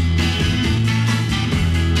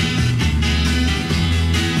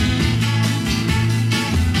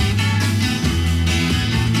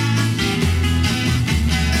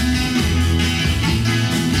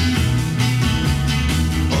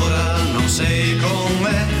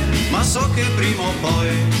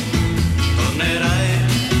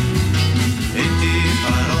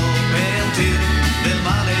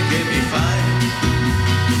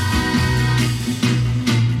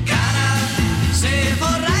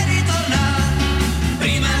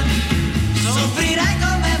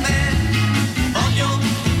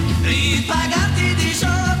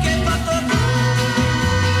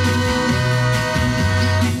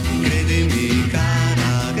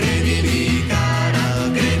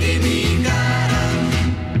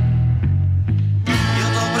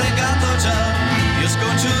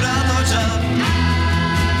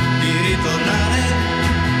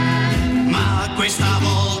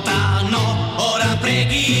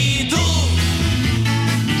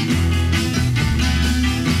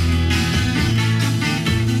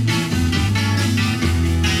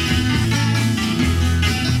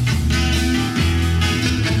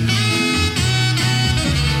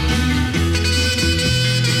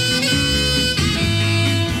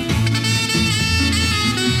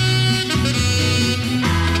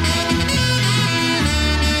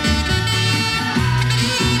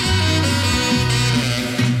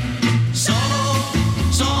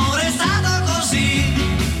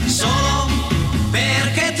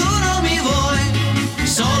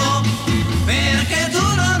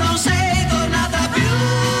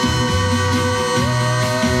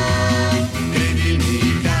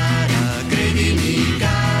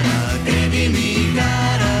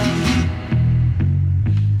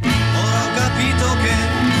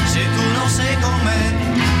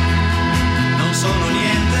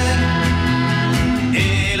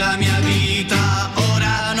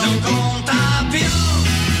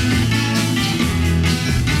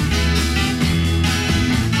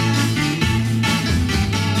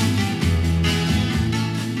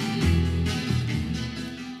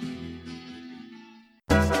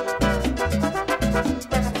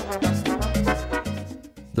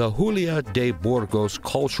 The Julia de Burgos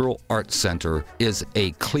Cultural Arts Center is a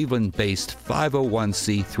Cleveland-based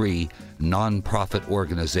 501c3 nonprofit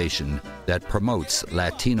organization that promotes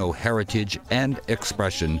Latino heritage and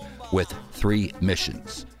expression with 3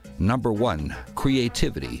 missions. Number 1,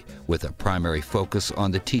 creativity, with a primary focus on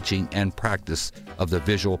the teaching and practice of the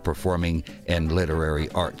visual, performing, and literary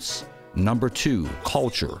arts. Number 2,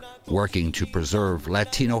 culture, working to preserve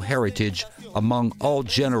Latino heritage among all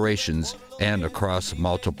generations and across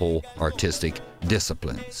multiple artistic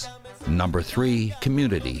disciplines. Number 3,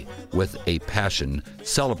 community, with a passion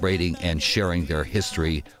celebrating and sharing their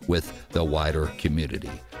history with the wider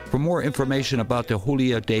community. For more information about the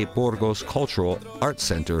Julia de Burgos Cultural Arts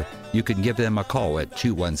Center, you can give them a call at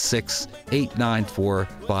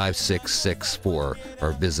 216-894-5664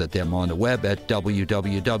 or visit them on the web at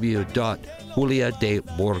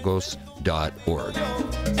www.juliadeburgos.org.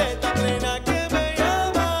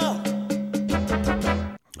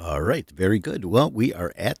 All right, very good. Well, we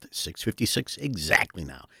are at 6:56 exactly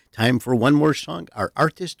now. Time for one more song. Our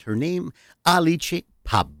artist, her name, Alice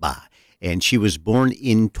Pabba. And she was born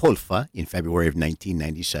in Tolfa in February of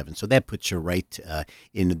 1997. So that puts her right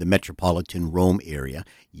in the metropolitan Rome area.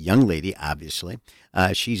 Young lady, obviously.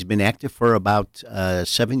 She's been active for about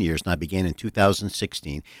 7 years now. Began in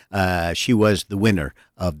 2016. She was the winner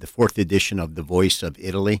of the 4th edition of The Voice of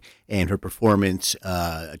Italy, and her performance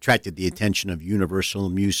attracted the attention of Universal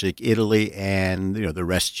Music Italy, and the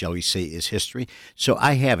rest, shall we say, is history. So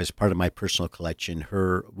I have, as part of my personal collection,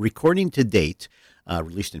 her recording to date,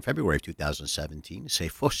 released in February of 2017, Se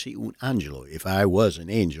Fossi un Angelo, If I Was an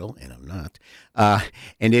Angel, and I'm not.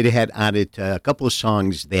 And it had on it a couple of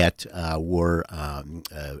songs that were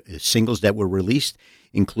singles that were released,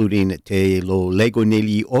 including Te lo leggo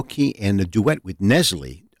negli occhi and a duet with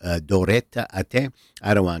Nestle, Doretta a te.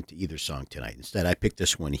 I don't want either song tonight. Instead, I picked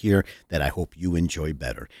this one here that I hope you enjoy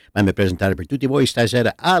better. Fammi presentare per tutti voi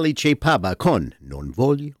stasera Alice Pabba con Non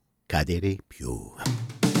voglio cadere più.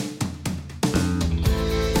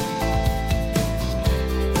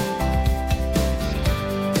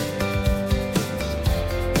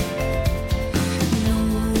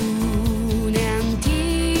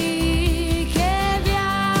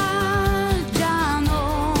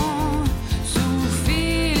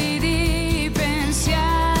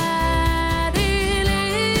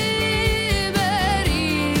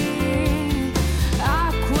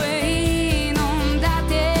 Acque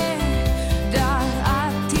inondate da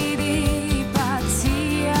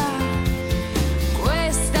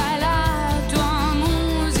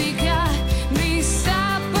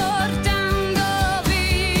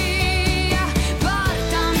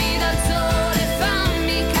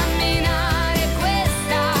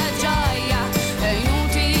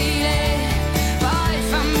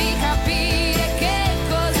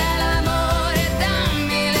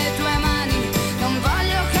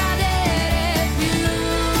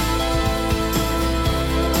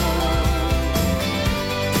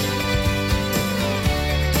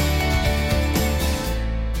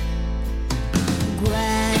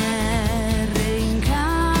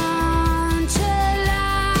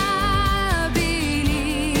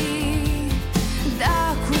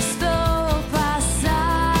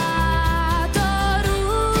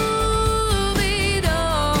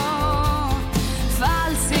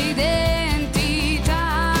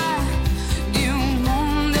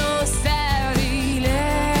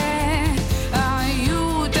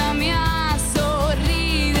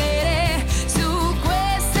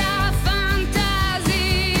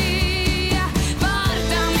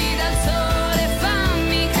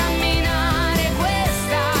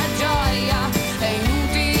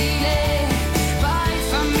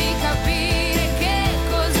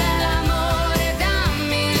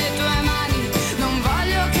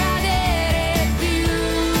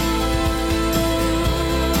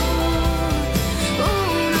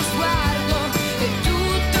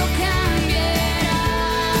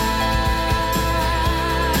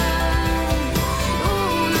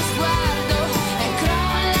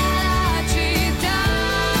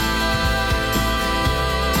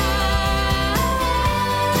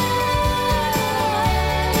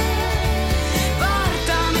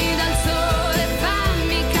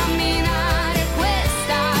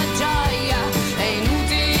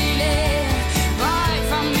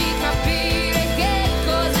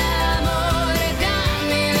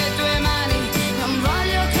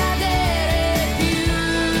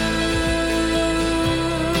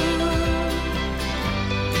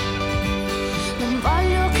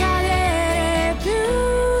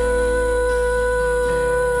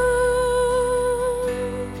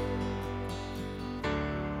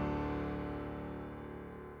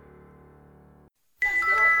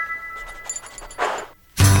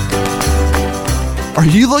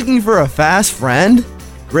you looking for a fast friend?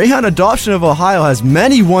 Greyhound Adoption of Ohio has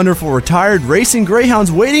many wonderful retired racing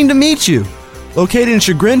greyhounds waiting to meet you. Located in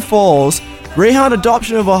Chagrin Falls, Greyhound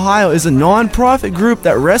Adoption of Ohio is a non-profit group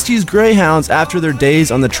that rescues greyhounds after their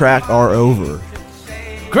days on the track are over.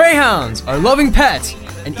 Greyhounds are loving pets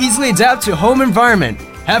and easily adapt to home environment.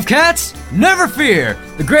 Have cats? Never fear!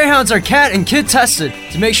 The Greyhounds are cat and kid tested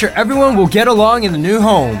to make sure everyone will get along in the new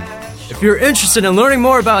home. If you're interested in learning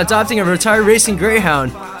more about adopting a retired racing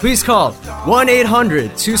greyhound, please call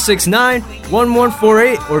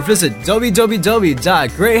 1-800-269-1148 or visit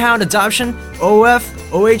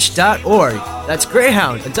www.greyhoundadoptionof.org. That's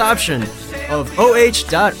Greyhound Adoption of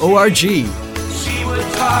OH.org. She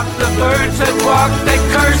would talk, the birds that walk, they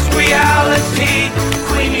curse reality.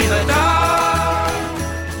 Queenie the dog.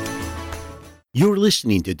 You're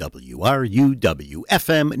listening to WRUW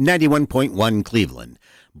FM 91.1 Cleveland,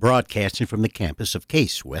 broadcasting from the campus of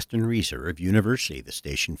Case Western Reserve University. The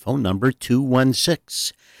station phone number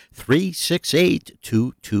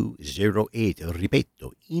 216-368-2208.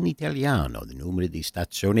 Ripeto, in italiano, the numero di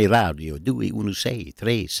stazione radio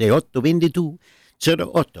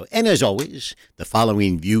 216-368-2208. And as always, the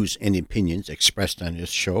following views and opinions expressed on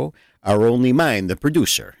this show are only mine, the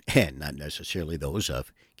producer, and not necessarily those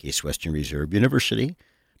of Case Western Reserve University,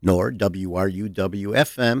 nor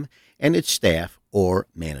WRUW-FM and its staff or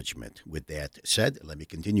management. With that said, let me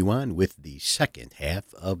continue on with the second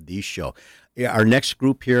half of the show. Our next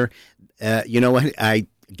group here, you know what, I,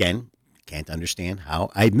 again, can't understand how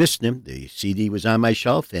I missed them. The CD was on my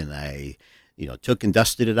shelf, and I took and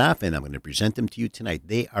dusted it off, and I'm going to present them to you tonight.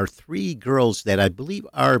 They are three girls that I believe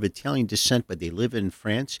are of Italian descent, but they live in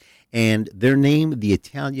France, and they're named the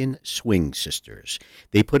Italian Swing Sisters.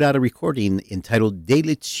 They put out a recording entitled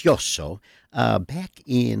Delizioso back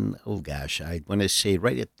in, I want to say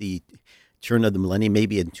right at the turn of the millennium,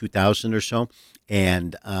 maybe in 2000 or so.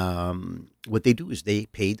 And what they do is they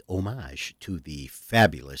paid homage to the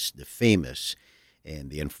fabulous, the famous,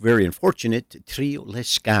 and the very unfortunate Trio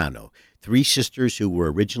Lescano. Three sisters who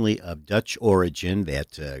were originally of Dutch origin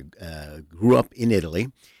that grew up in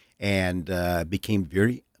Italy and became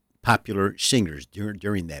very popular singers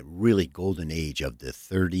during that really golden age of the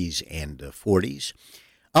 30s and 40s,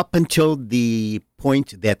 up until the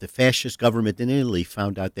point that the fascist government in Italy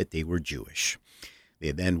found out that they were Jewish.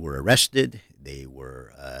 They then were arrested. They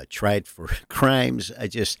were tried for crimes.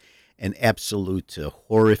 An absolute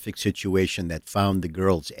horrific situation that found the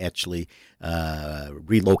girls actually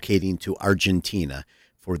relocating to Argentina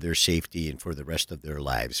for their safety and for the rest of their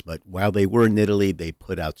lives. But while they were in Italy, they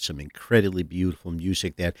put out some incredibly beautiful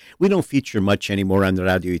music that we don't feature much anymore on the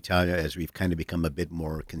Radio Italia, as we've kind of become a bit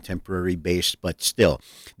more contemporary based, but still,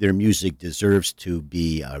 their music deserves to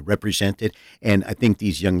be represented. And I think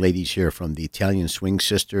these young ladies here from the Italian Swing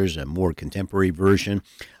Sisters, a more contemporary version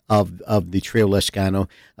of the Trio Lescano,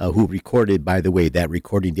 who recorded, by the way, that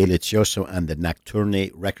recording Delizioso on the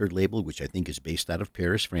Nocturne record label, which I think is based out of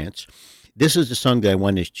Paris, France. This is the song that I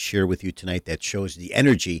want to share with you tonight that shows the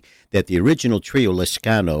energy that the original Trio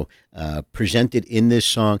Lescano presented in this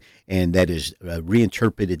song, and that is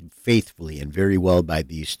reinterpreted faithfully and very well by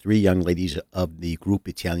these three young ladies of the group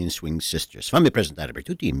Italian Swing Sisters. Fammi presentare per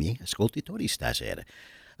tutti I miei ascoltatori stasera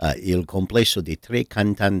il complesso di tre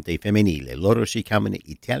cantanti femminili. Loro si chiamano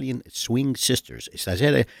Italian Swing Sisters e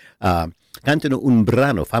stasera cantano un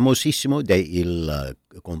brano famosissimo del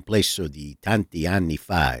complesso di tanti anni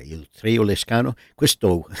fa, il Trio Lescano.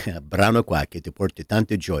 Questo brano qua che ti porta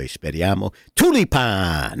tante gioie, speriamo.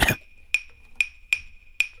 Tulipan!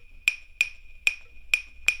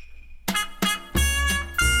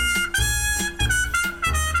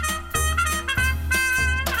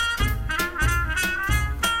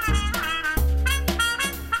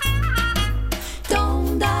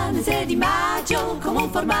 Di maggio come un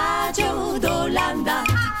formaggio d'Olanda,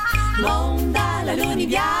 monda la luna in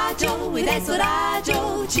viaggio ed il suo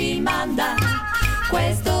raggio ci manda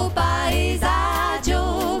questo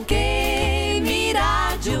paesaggio, che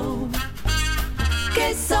miraggio,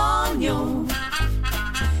 che sogno,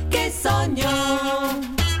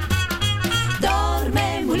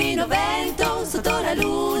 dorme il mulino vento sotto la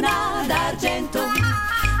luna d'argento,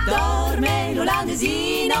 dorme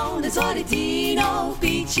l'olandesino nel suo lettino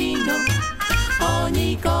piccino,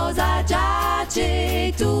 ogni cosa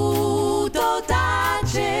giace, tutto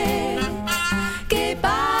tace, che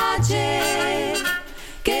pace,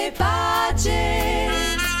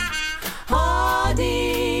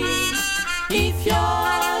 odi i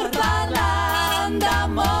fior parlan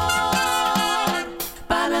d'amor,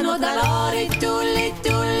 parlano d'amore,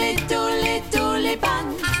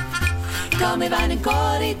 tulipan, come vanno in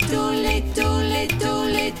cuore,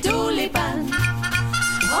 tulipan,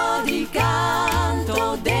 di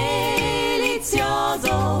canto delizioso,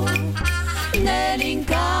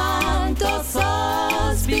 nell'incanto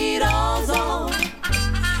sospiroso,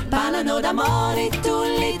 parlano d'amore,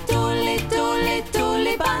 tulli, tulli, tulli,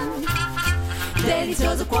 tulipan,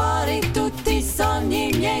 delizioso cuore, tutti i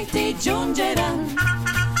sogni miei ti giungeranno,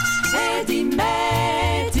 e di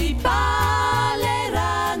me ti parleranno,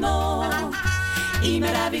 i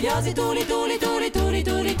meravigliosi tuli, tuli, tuli, tuli,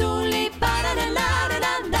 tuli, tuli,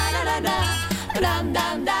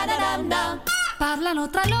 parlano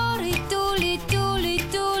tra loro i tuli, tuli,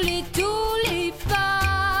 tuli, tulipan,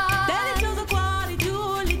 delizioso cuore,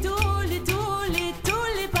 tuli, tuli, tuli,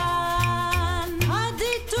 tulipan,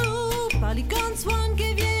 addi tu, parli con suon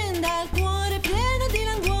che viene dal cuore pieno di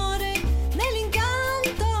languore,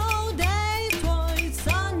 nell'incanto dei tuoi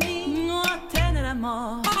sogni, a tenere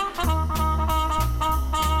amore.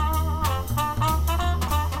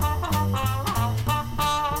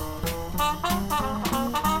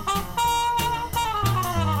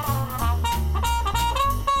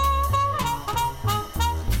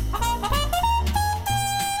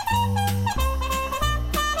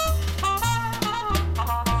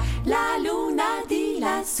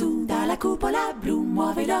 Lassù dalla cupola blu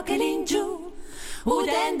muove l'occhio all'ingiù,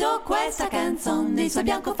 udendo questa canzone il suo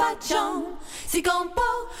bianco faccion si compò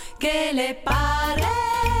che le pare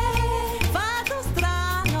fatto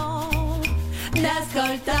strano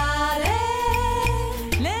d'ascoltare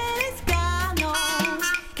le riscano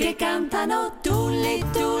che cantano tulli,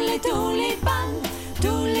 tulli, tulipan,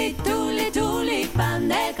 tulli, tulli, tulipan,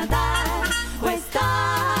 nel cantare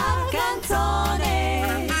questa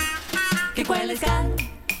canzone che quelle scan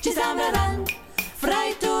ci sembreranno fra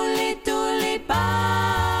i tulli, tulipan.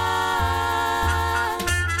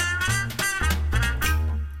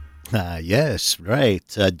 Yes,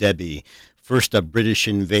 right, Debbie. First a British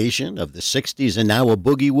invasion of the 60s and now a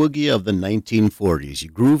boogie-woogie of the 1940s.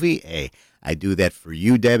 Groovy? Hey, I do that for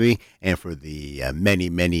you, Debbie, and for the many,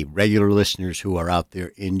 many regular listeners who are out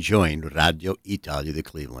there enjoying Radio Italia de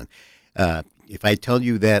Cleveland. If I tell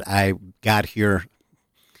you that I got here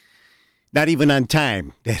not even on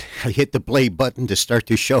time, that I hit the play button to start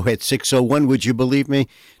the show at 6:01, would you believe me?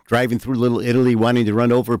 Driving through Little Italy, wanting to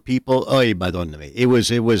run over people. Oy, madonna mia. It was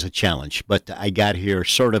a challenge, but I got here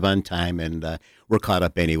sort of on time, and we're caught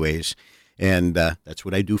up anyways. And that's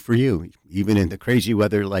what I do for you, even in the crazy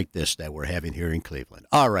weather like this that we're having here in Cleveland.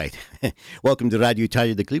 All right. Welcome to Radio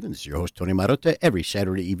Italia de Cleveland. This is your host, Tony Marotta, every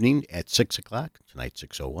Saturday evening at 6 o'clock. Tonight,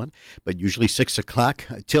 6:01, but usually 6 o'clock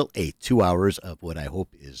till 8, 2 hours of what I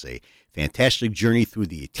hope is a fantastic journey through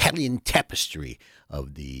the Italian tapestry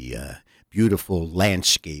of the beautiful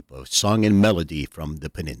landscape of song and melody from the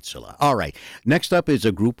peninsula. All right. Next up is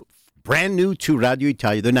a group brand new to Radio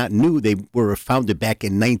Italia. They're not new. They were founded back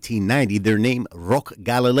in 1990. Their name, Rock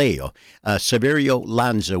Galileo. Saverio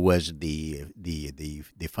Lanza was the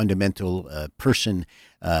fundamental person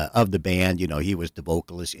of the band. You know, he was the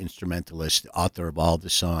vocalist, instrumentalist, author of all the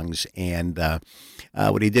songs. And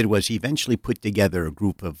what he did was he eventually put together a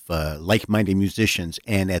group of like-minded musicians.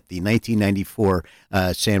 And at the 1994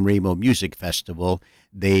 San Remo Music Festival,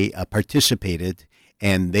 they participated.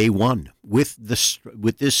 And they won with this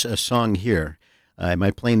song here. Am I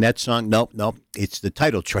playing that song? Nope. It's the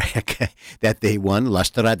title track that they won, La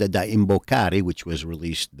Strada da Imboccare, which was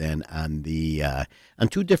released then on on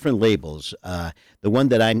two different labels. The one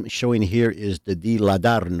that I'm showing here is the Di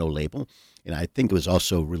Ladarno label, and I think it was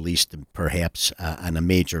also released perhaps on a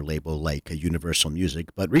major label like Universal Music.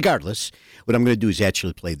 But regardless, what I'm going to do is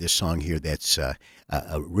actually play this song here. That's a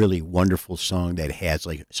really wonderful song that has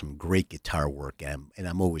like some great guitar work, and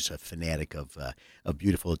I'm always a fanatic of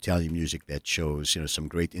beautiful Italian music that shows some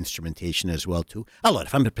great instrumentation as well too. Allora,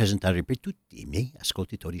 fammi presentare per tutti i miei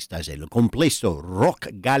ascoltatori stasera il complesso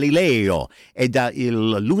Rock Galileo è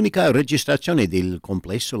l'unica registrazione del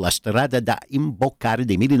complesso La Strada da Imboccare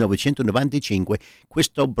del 1995.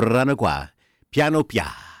 Questo brano qua, Piano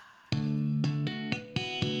Piano.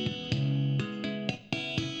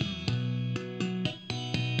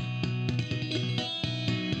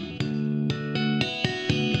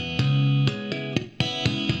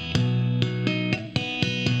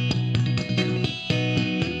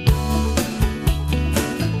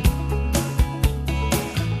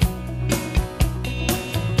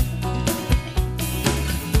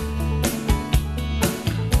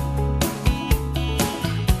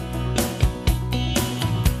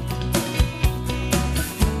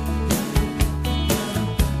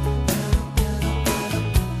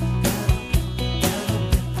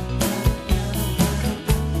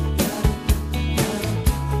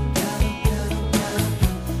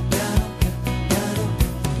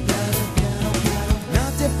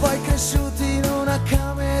 cresciuti in una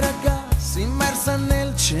camera a gas immersa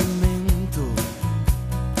nel cemento,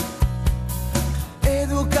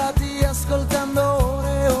 educati ascoltando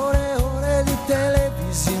ore e ore e ore di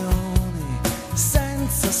televisione,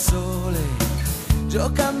 senza sole,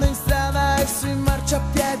 giocando in strada e sui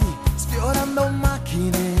marciapiedi, sfiorando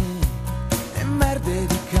macchine e merde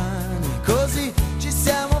di cane. Così ci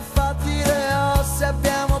siamo fatti le ossa,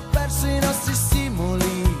 abbiamo perso i nostri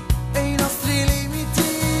stimoli e i nostri limiti,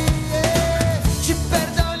 e ci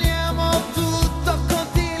perdoniamo tutto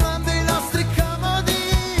continuando i nostri comodi,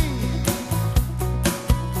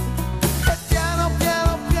 e piano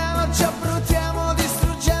piano piano ci abbrutiamo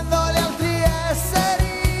distruggendo gli altri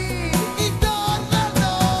esseri intorno a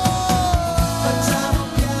noi. Facciamo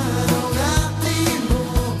piano un attimo,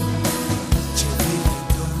 c'è vita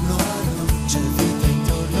intorno a noi, c'è vita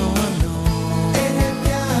intorno a noi, e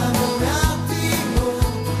riempiamo un attimo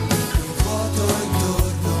il vuoto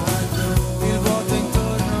intorno a noi, il vuoto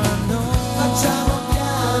intorno a noi. Facciamo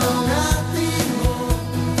piano un attimo,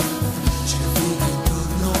 c'è vita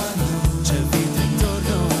intorno a noi, c'è vita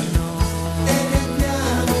intorno a noi, e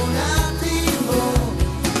riempiamo un attimo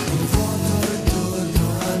il vuoto intorno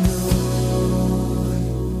a noi.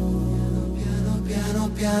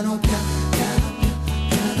 Piano piano piano piano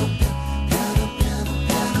piano piano piano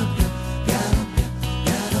piano piano piano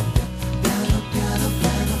piano piano piano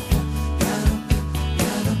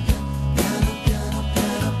piano piano piano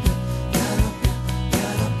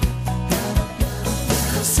piano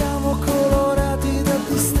piano. Siamo colorati da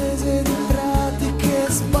distese di prati che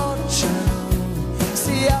sbocciano,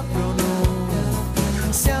 si aprono,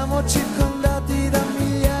 siamo circondati da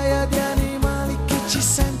migliaia di animali che ci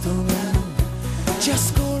sentono, ci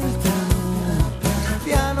ascoltano,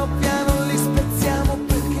 piano piano li spezziamo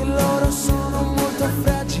perché loro sono molto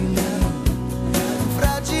fragili,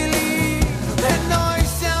 fragili, e noi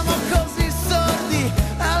siamo così sordi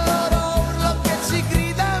al loro urlo che ci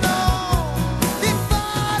gridano di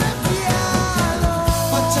fare piano.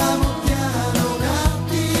 Facciamo piano un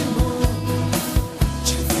attimo,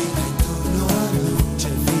 c'è vita intorno a noi, c'è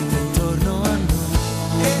vita intorno a noi,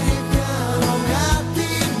 e riempiamo un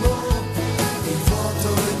attimo il vuoto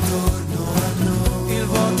intorno a noi, il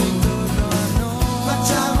vuoto intorno a noi.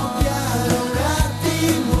 Facciamo piano un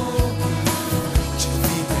attimo, c'è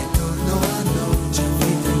vita intorno a noi, c'è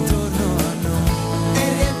vita intorno a noi,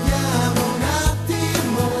 e riempiamo un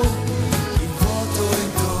attimo il vuoto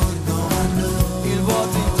intorno a noi, il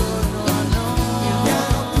vuoto intorno a noi.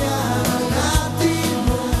 Piano piano un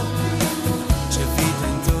attimo, c'è vita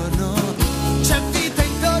intorno, c'è vita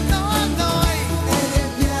intorno a noi, e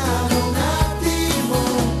riempiamo un attimo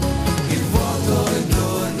il vuoto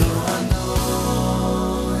intorno a noi.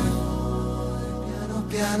 Piano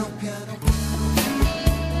piano piano.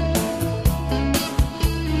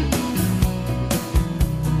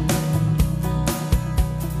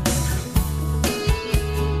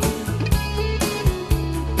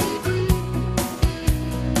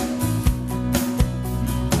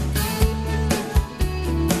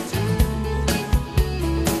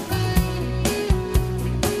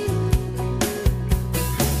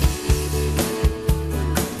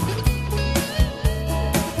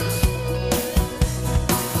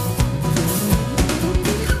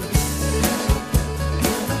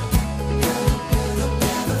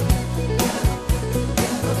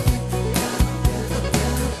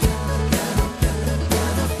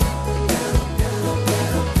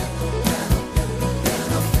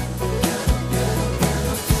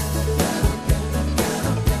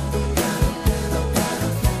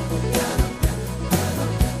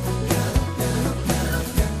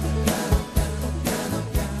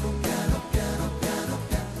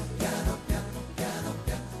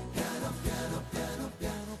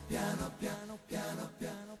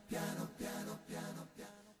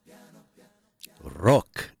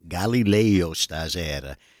 Rock Galileo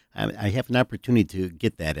stasera. I have an opportunity to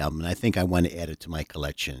get that album, and I think I want to add it to my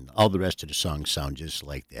collection. All the rest of the songs sound just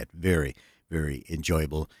like that. Very, very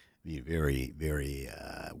enjoyable, very, very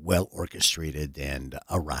well orchestrated, and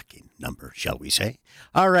a rocking number, shall we say.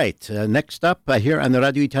 All right, next up here on the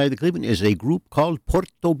Radio Italia de Cleveland is a group called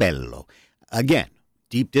Portobello. Again,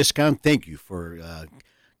 deep discount. Thank you for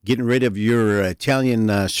getting rid of your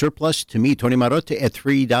Italian surplus to me, Tony Marotta, at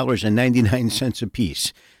 $3.99 a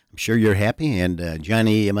piece. I'm sure you're happy, and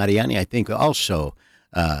Johnny Mariani, I think, also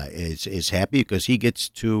is happy because he gets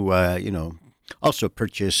to, also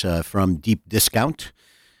purchase from Deep Discount.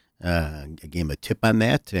 I gave him a tip on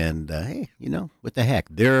that, and hey, what the heck?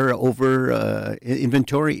 Their over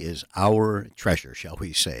inventory is our treasure, shall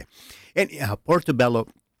we say. And Portobello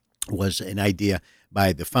was an idea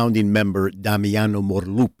by the founding member Damiano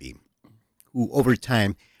Morlupi. who over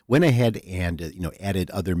time went ahead and added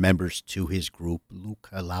other members to his group: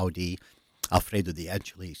 Luca Laudi, Alfredo De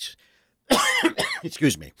Angelis,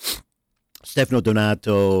 excuse me, Stefano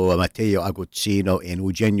Donato, Matteo Agozzino, and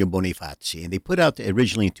Eugenio Bonifazi. And they put out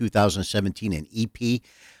originally in 2017 an EP,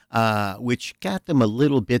 which got them a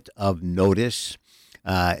little bit of notice,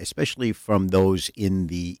 especially from those in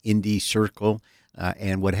the indie circle.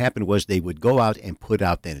 And what happened was they would go out and put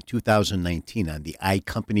out then in 2019 on the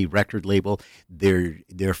iCompany record label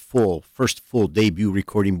their first full debut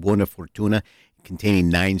recording, Buona Fortuna, containing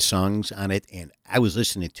 9 songs on it. And I was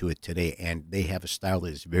listening to it today, and they have a style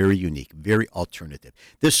that is very unique, very alternative.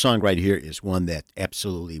 This song right here is one that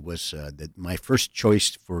absolutely was my first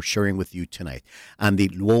choice for sharing with you tonight on the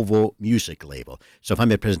Nuovo Music label. So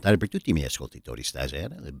fammi presentare per tutti I miei ascoltatori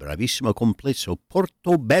stasera il bravissimo complesso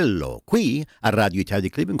Portobello qui a Radio Italia di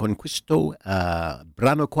Cleveland con questo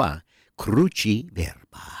brano qua, Cruci Verba.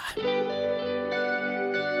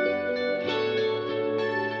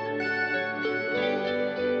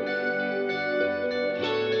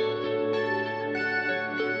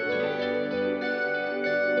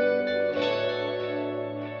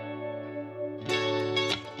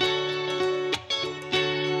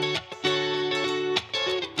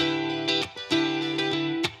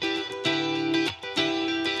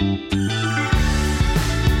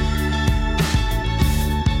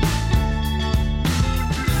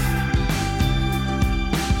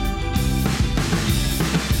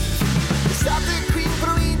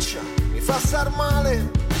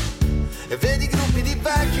 Male e vedi gruppi di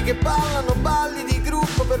vecchi che ballano balli di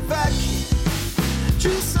gruppo per vecchi.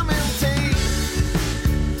 Giustamente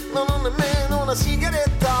io non ho nemmeno una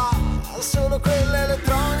sigaretta, solo quella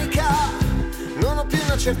elettronica. Non ho più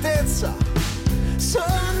una certezza, solo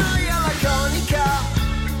noia laconica.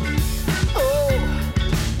 Oh,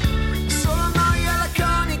 solo noia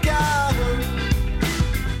laconica.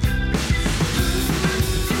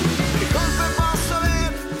 Che colpa posso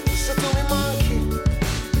avere se tu mi manchi?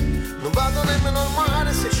 Non vado nemmeno al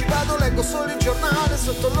mare, se ci vado leggo solo il giornale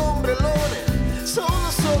sotto l'ombrellone. Sono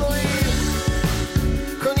solo io,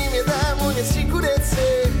 con i miei demoni e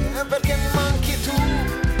sicurezze, perché mi manchi tu,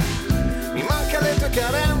 mi manca le tue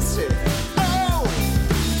carenze. Oh,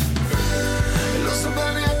 e lo so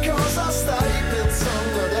bene a cosa stai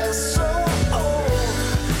pensando adesso. Oh,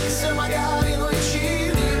 e se magari noi ci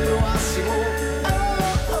riprovassimo.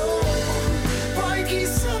 Oh, oh, poi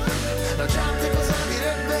chissà la gente cosa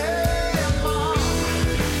direbbe.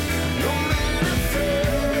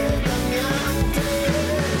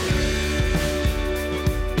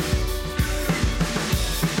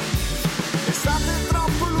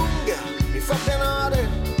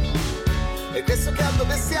 E questo caldo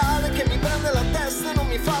bestiale che mi prende la testa e non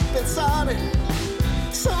mi fa pensare.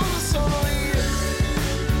 Sono solo io,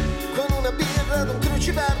 con una birra ed un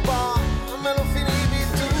cruciverba, me lo finivi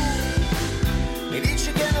tu. Mi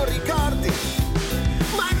dici che non ricordi,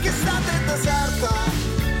 ma che estate è deserta,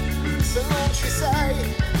 se non ci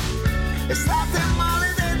sei, estate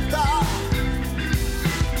maledetta.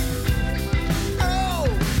 Oh,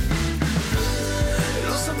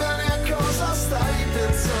 lo so bene a cosa stai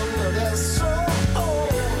pensando adesso. Oh,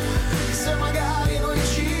 se magari noi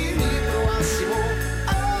ci riprovassimo.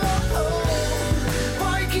 Oh, oh,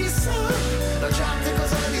 poi chissà la gente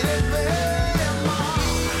cosa direbbe, ma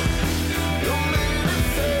non me ne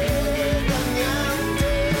frega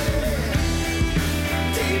niente.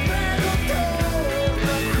 Ti prego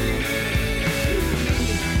torna qui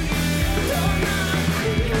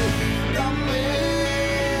da me.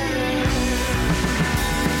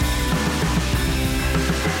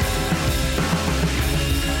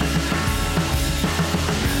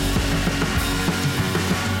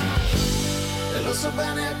 Lo so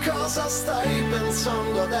bene a cosa stai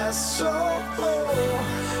pensando adesso. Oh,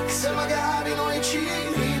 se magari noi ci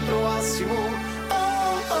riprovassimo.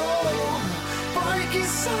 Oh, oh, poi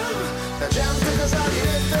chissà la gente cosa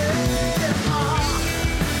direbbe, ma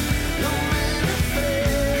non me ne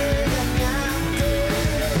frega niente.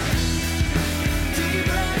 Ti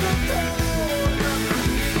prego torna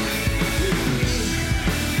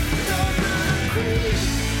qui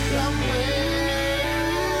da me.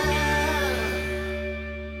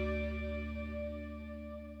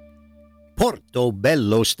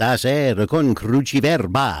 Portobello stasera con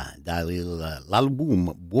Cruciverba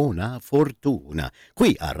dall'album Buona Fortuna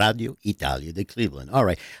qui a Radio Italia di Cleveland. All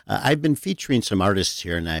right, I've been featuring some artists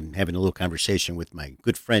here, and I'm having a little conversation with my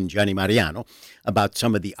good friend Johnny Mariano about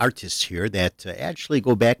some of the artists here that actually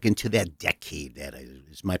go back into that decade that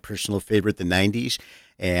is my personal favorite, the 90s,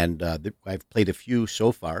 and I've played a few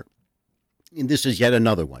so far. And this is yet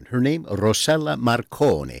another one. Her name, Rossella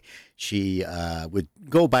Marcone. She would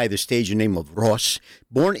go by the stage name of Ross.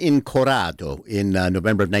 Born in Corrado in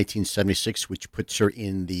November of 1976, which puts her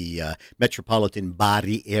in the metropolitan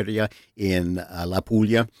Bari area in La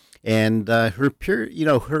Puglia. And her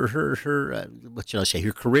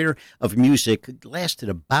career of music lasted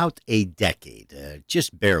about a decade,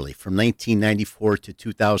 just barely, from 1994 to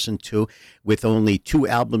 2002, with only 2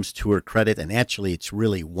 albums to her credit. And actually, it's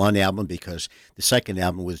really 1 album, because the second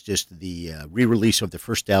album was just the re-release of the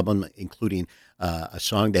first album, including a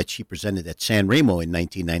song that she presented at San Remo in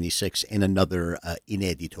 1996 and another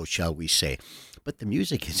inedito, shall we say. But the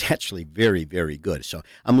music is actually very, very good. So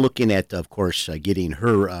I'm looking at, of course, getting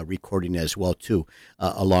her recording as well, too,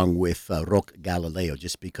 along with Rock Galileo,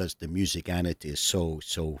 just because the music on it is so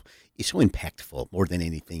impactful, more than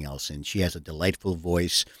anything else. And she has a delightful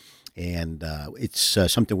voice. And it's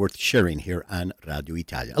something worth sharing here on Radio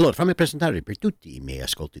Italia. Allora, fammi presentare per tutti i miei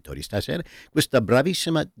ascoltatori stasera questa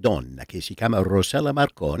bravissima donna che si chiama Rossella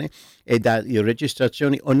Marcone e da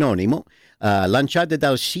registrazioni anonimo lanciate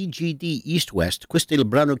dal CGD East West. Questo è il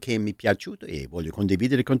brano che mi è piaciuto e voglio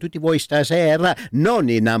condividere con tutti voi stasera. Non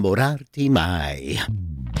innamorarti mai.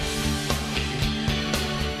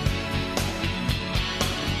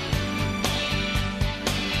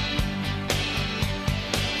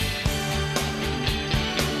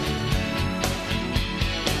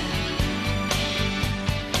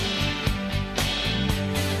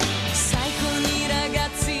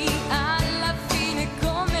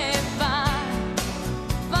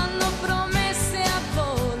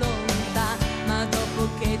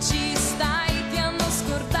 Ci stai, ti hanno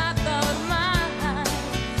scordata ormai.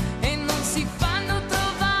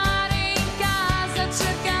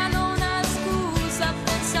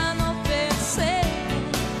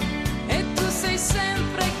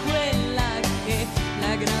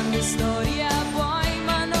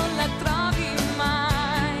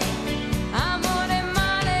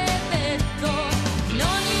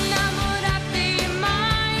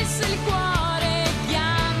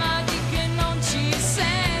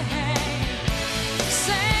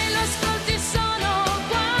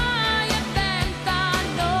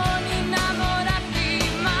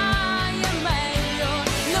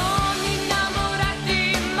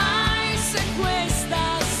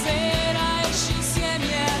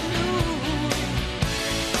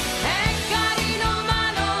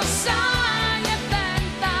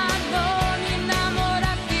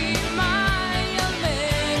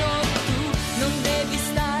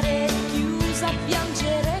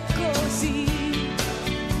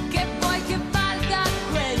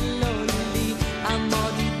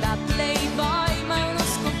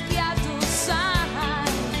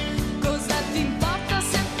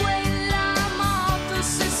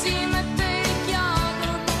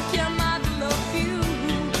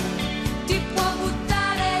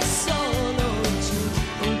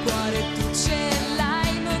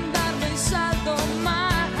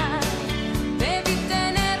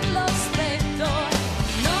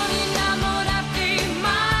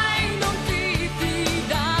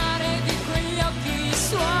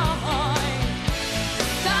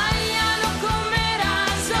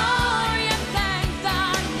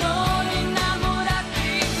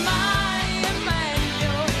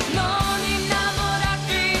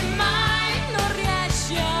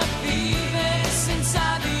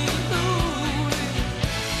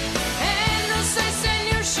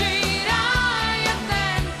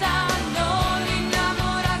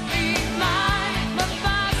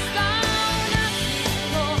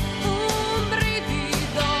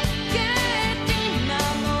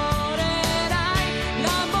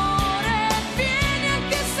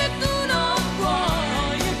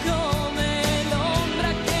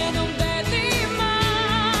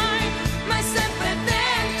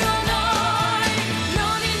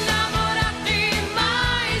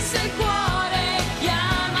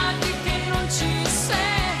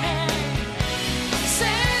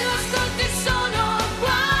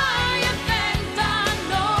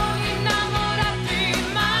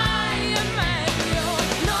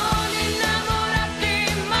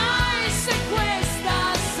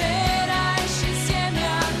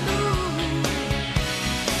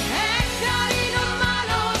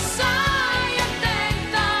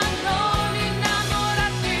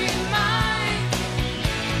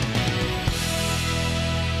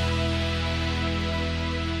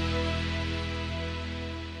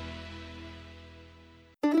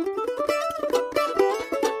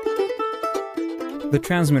 The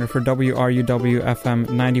transmitter for WRUW-FM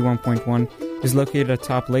 91.1 is located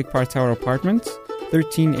atop Lake Park Tower Apartments,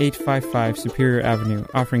 13855 Superior Avenue,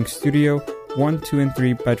 offering studio, 1, 2, and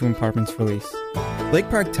 3 bedroom apartments for lease. Lake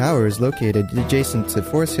Park Tower is located adjacent to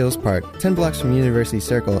Forest Hills Park, 10 blocks from University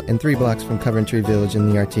Circle and 3 blocks from Coventry Village in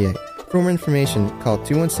the RTA. For more information, call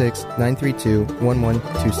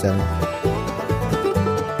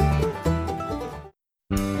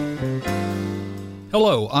 216-932-1127.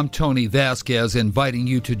 Hello, I'm Tony Vasquez, inviting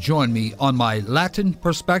you to join me on my Latin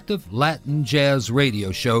Perspective Latin Jazz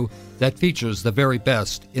radio show that features the very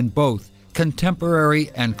best in both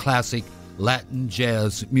contemporary and classic Latin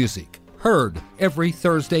jazz music. Heard every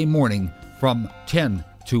Thursday morning from 10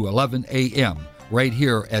 to 11 a.m. right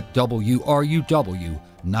here at WRUW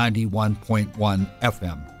 91.1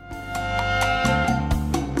 FM.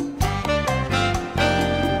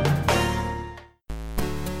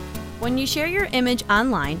 When you share your image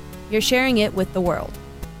online, you're sharing it with the world.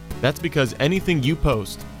 That's because anything you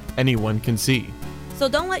post, anyone can see. So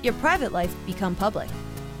don't let your private life become public.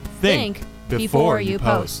 Think before you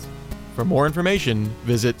post. For more information,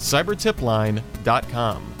 visit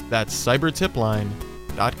cybertipline.com. That's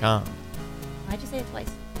cybertipline.com. Why'd you say it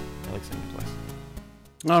twice? I like saying it twice.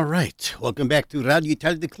 All right. Welcome back to Radio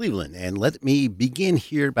Italia de Cleveland. And let me begin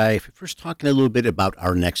here by first talking a little bit about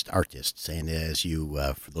our next artists. And as you,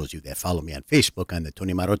 for those of you that follow me on Facebook on the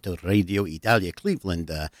Tony Marotta Radio Italia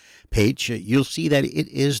Cleveland page, you'll see that it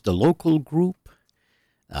is the local group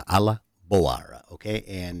Alla Boara. Okay.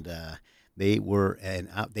 And they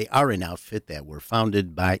are an outfit that were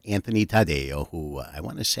founded by Anthony Taddeo, who I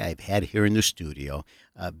want to say I've had here in the studio.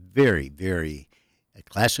 Very, very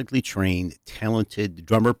classically trained, talented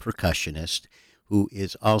drummer percussionist who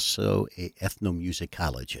is also a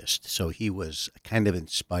ethnomusicologist. So he was kind of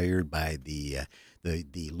inspired by the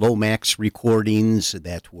Lomax recordings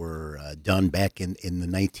that were done back in the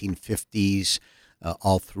 1950s.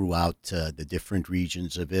 All throughout the different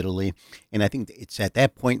regions of Italy. And I think it's at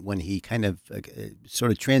that point when he kind of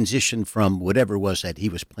sort of transitioned from whatever it was that he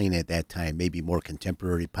was playing at that time, maybe more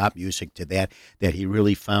contemporary pop music, to that he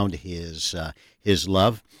really found his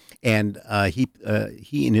love. And he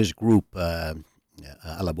and his group, Alla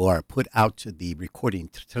Boara, put out the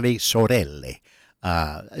recording Tre Sorelle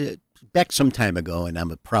back some time ago, and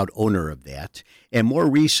I'm a proud owner of that. And more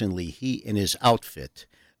recently, he and his outfit,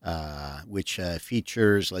 which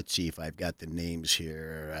features, let's see if I've got the names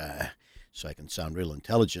here so I can sound real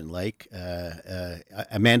intelligent like.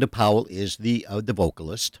 Amanda Powell is the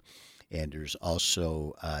vocalist, and there's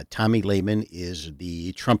also Tommy Lehman is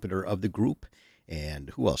the trumpeter of the group. And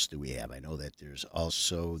who else do we have? I know that there's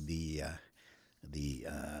also the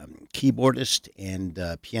keyboardist and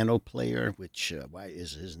piano player, which, why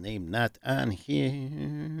is his name not on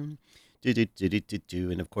here?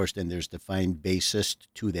 And of course, then there's the fine bassist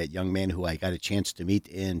to that young man who I got a chance to meet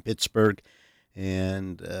in Pittsburgh.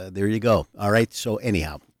 And there you go. All right. So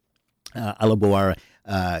anyhow, Alla Boara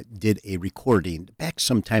did a recording back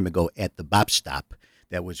some time ago at the Bop Stop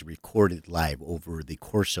that was recorded live over the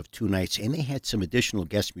course of 2 nights. And they had some additional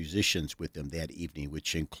guest musicians with them that evening,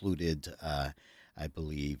 which included, I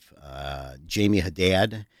believe, Jamie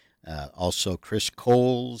Haddad, also Chris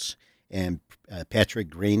Coles, and Patrick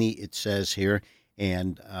Graney, it says here.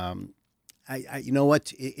 And I you know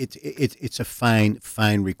what? It's a fine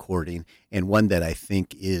recording, and one that I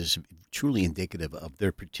think is truly indicative of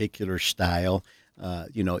their particular style.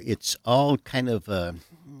 It's all kind of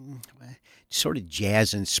sort of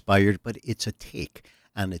jazz inspired, but it's a take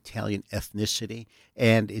on Italian ethnicity,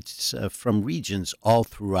 and it's from regions all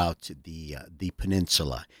throughout the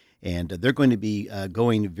peninsula. And they're going to be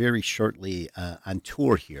going very shortly on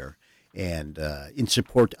tour here, and in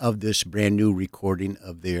support of this brand new recording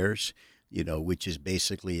of theirs, which is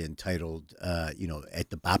basically entitled, at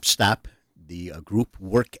the Bop Stop, the group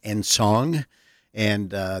Work and Song. And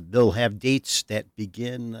they'll have dates that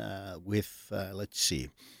begin with, let's see,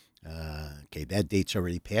 that date's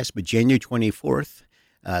already passed, but January 24th,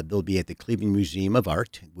 they'll be at the Cleveland Museum of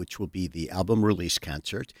Art, which will be the album release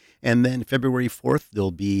concert. And then February 4th,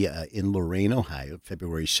 they'll be in Lorain, Ohio.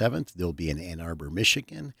 February 7th, they'll be in Ann Arbor,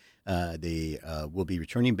 Michigan. They will be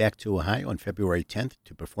returning back to Ohio on February 10th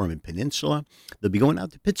to perform in Peninsula. They'll be going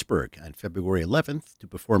out to Pittsburgh on February 11th to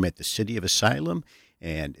perform at the City of Asylum,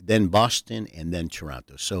 and then Boston, and then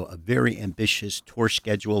Toronto. So a very ambitious tour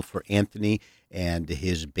schedule for Anthony and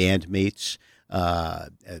his bandmates.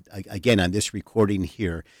 Again, on this recording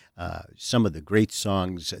here, some of the great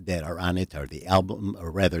songs that are on it are the album, or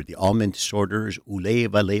rather the Almond Sorters,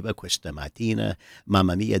 Uleva Leva Questa Mattina,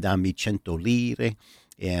 Mamma Mia Dammi 100 Lire,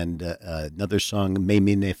 and another song, Me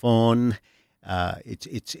Ne Fon.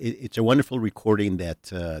 It's a wonderful recording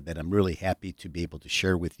that I'm really happy to be able to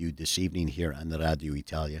share with you this evening here on the Radio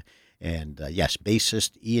Italia. And yes,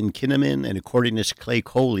 bassist Ian Kinnaman and accordionist Clay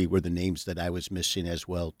Coley were the names that I was missing as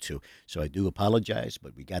well, too. So I do apologize,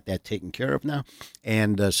 but we got that taken care of now.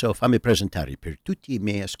 And so fammi presentare per tutti I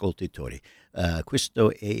miei ascoltatori.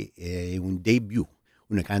 Questo è un debut,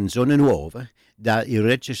 una canzone nuova da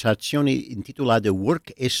registrazione intitolata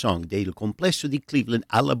Work e Song del complesso di Cleveland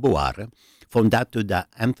alla Boara, fondato da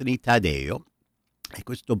Anthony Taddeo. E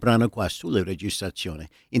questo brano qua sulla registrazione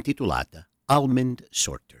intitolata Almond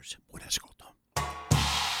Sorters. Buon ascolto.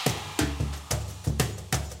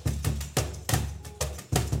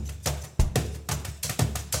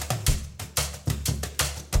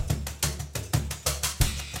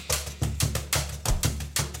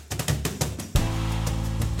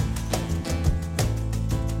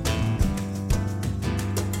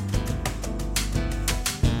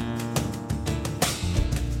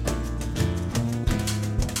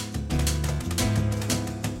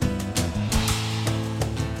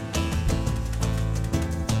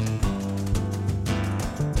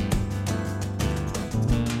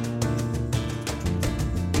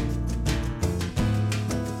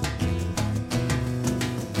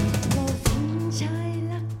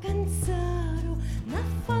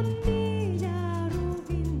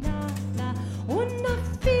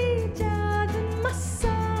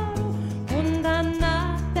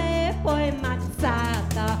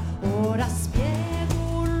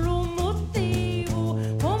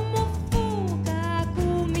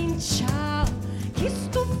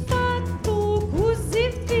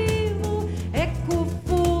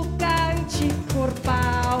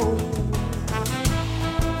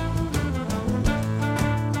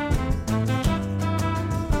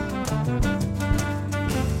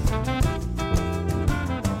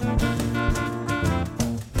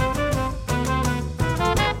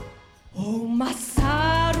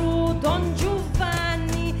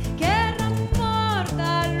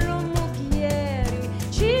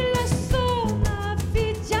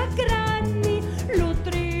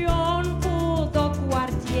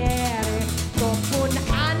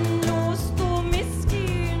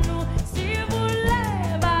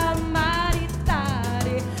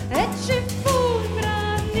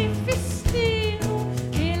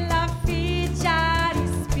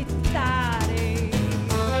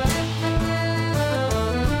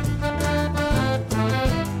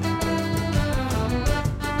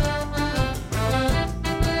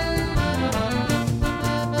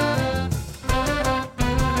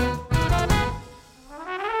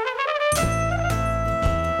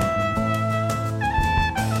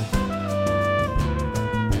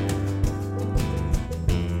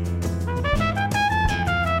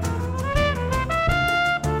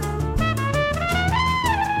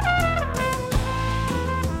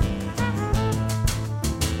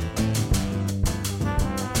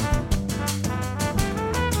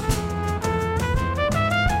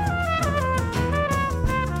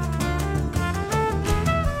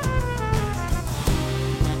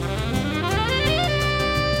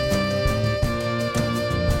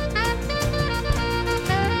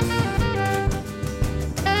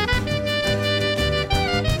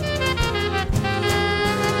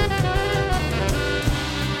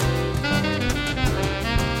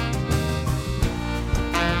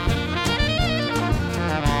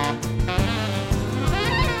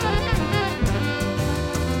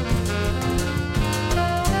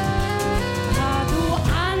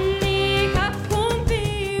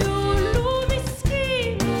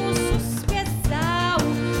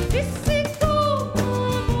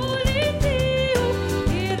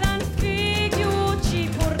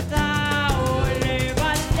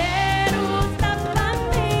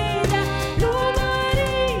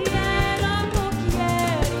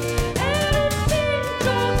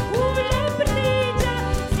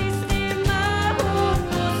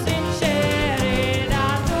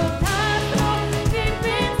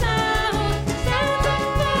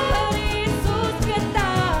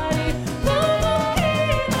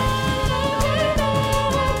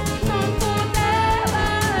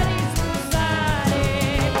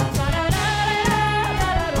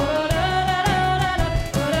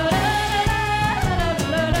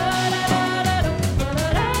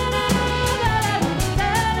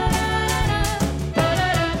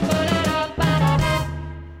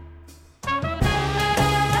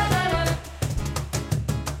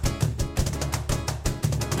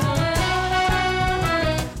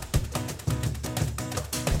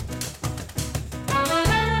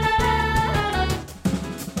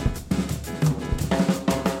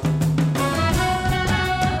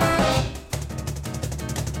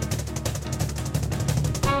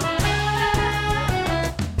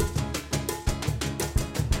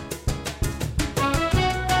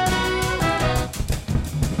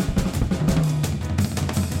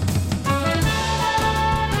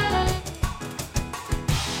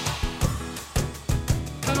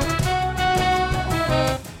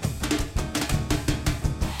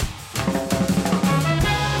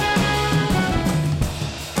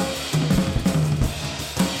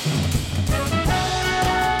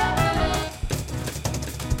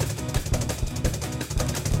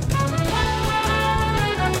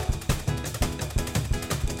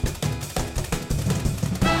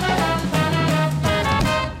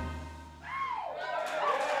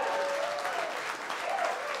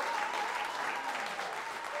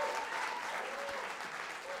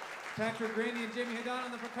 Patrick Graney and Jimmy Haddon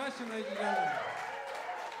on the percussion, ladies and gentlemen.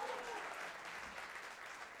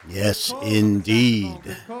 Yes,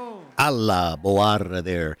 indeed. Alla Boarra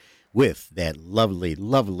there with that lovely,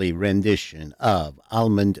 lovely rendition of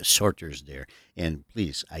Almond Sorters there. And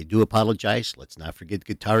please, I do apologize. Let's not forget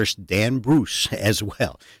guitarist Dan Bruce as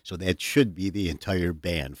well. So that should be the entire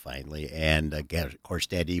band finally. And of course,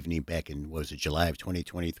 that evening back in, what was it, July of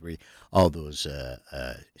 2023, all those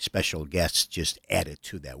special guests just added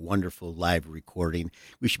to that wonderful live recording.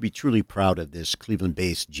 We should be truly proud of this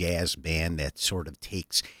Cleveland-based jazz band that sort of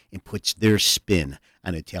takes and puts their spin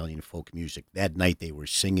on Italian folk music. That night they were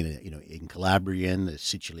singing, in Calabrian,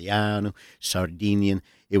 Siciliano, Sardinian.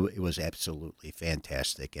 It was absolutely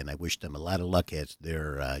fantastic, and I wish them a lot of luck as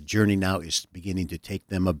their journey now is beginning to take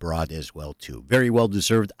them abroad as well, too. Very well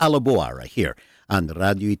deserved. Alla Boarra here on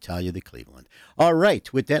Radio Italia de Cleveland. All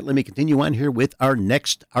right, with that, let me continue on here with our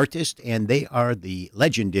next artist, and they are the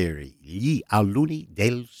legendary Gli Alunni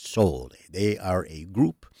del Sole. They are a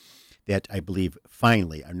group that I believe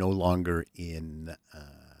finally are no longer in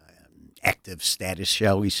active status,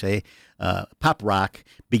 shall we say. Pop rock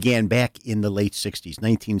began back in the late 60s,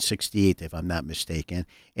 1968, if I'm not mistaken.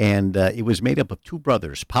 And it was made up of two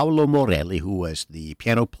brothers, Paolo Morelli, who was the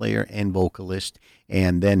piano player and vocalist,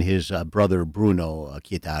 and then his brother Bruno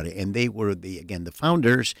Chietari. And they were, the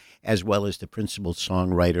founders as well as the principal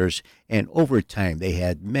songwriters. And over time, they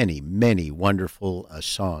had many, many wonderful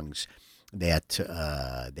songs that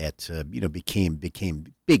became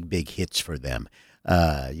big hits for them.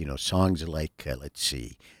 Songs like,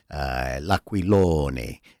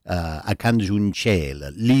 L'Aquilone, A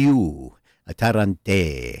Canzoncella, Liu,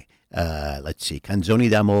 Tarantè, Canzoni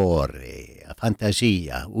d'amore,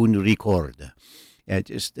 Fantasia, Un ricordo.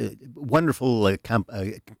 Just a wonderful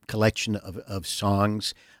collection of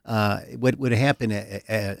songs. What would happen,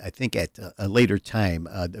 I think, at a later time,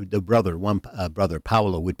 one brother,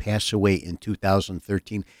 Paolo, would pass away in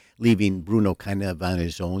 2013, leaving Bruno kind of on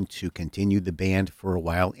his own to continue the band for a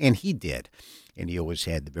while, and he did. And he always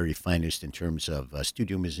had the very finest in terms of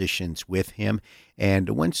studio musicians with him. And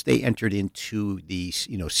once they entered into the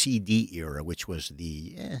CD era, which was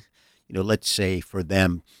the let's say for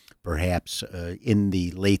them, perhaps in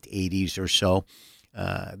the late 80s or so,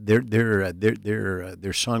 their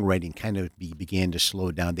songwriting kind of began to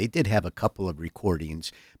slow down. They did have a couple of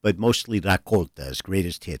recordings, but mostly Raccolta's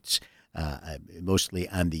greatest hits, mostly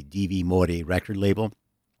on the DV More record label.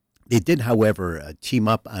 They did, however, team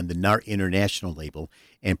up on the NAR International label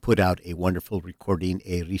and put out a wonderful recording,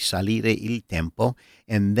 E risalire il tempo,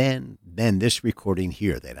 and then this recording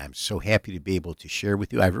here that I'm so happy to be able to share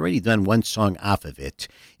with you. I've already done one song off of it,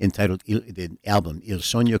 entitled the album Il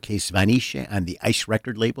Sogno che Svanisce on the Ice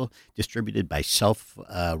record label, distributed by Self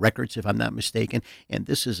Records, if I'm not mistaken. And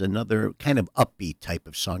this is another kind of upbeat type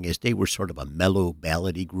of song, as they were sort of a mellow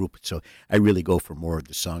ballady group. So I really go for more of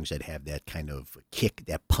the songs that have that kind of kick,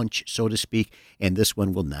 that punch, so to speak, and this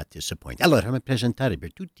one will not disappoint. Allora, fammi presentare per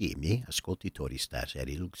tutti i miei ascoltatori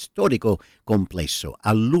stasera il storico complesso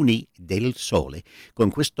Alunni del Sole con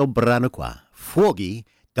questo brano qua, Fuochi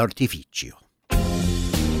d'artificio.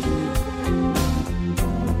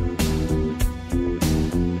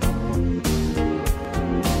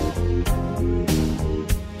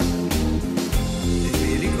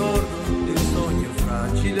 Mi ricordo di un sogno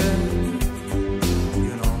fragile, di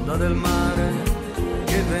un'onda del mare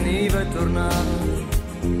che veniva e tornava,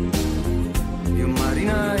 di un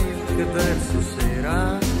marinaio che verso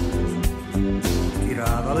sera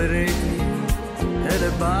tirava le reti e le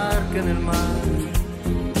barche nel mare.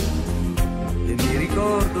 E mi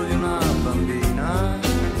ricordo di una bambina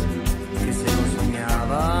che se lo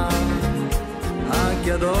sognava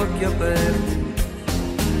anche ad occhi aperti,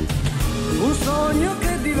 un sogno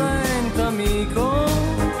che diventa amico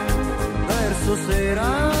verso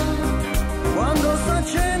sera, quando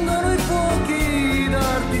s'accendono i fuochi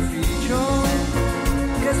d'artificio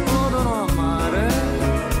che esplodono a mare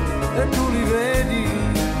e tu li vedi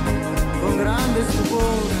con grande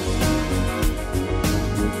stupore.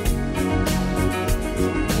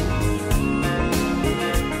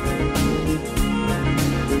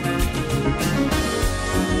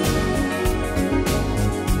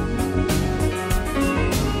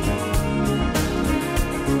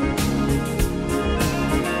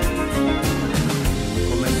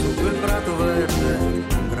 Come su quel prato verde,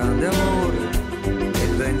 un grande amore, e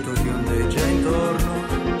il vento ti ondeggia intorno,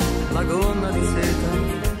 la gonna di seta,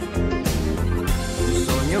 un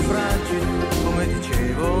sogno fragile, come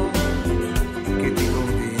dicevo, che ti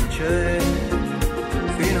convince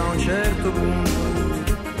fino a un certo punto.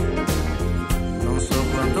 Non so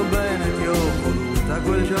quanto bene ti ho voluta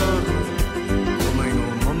quel giorno, come in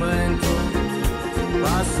un momento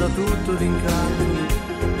passa tutto d'incanto.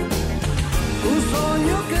 Un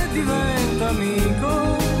sogno che diventa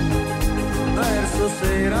amico verso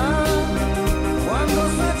sera, quando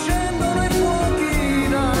s'accendono i fuochi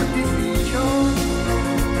d'artificio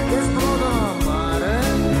che esplodono a mare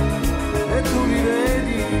e tu li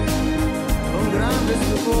vedi con grande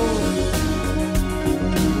stupore.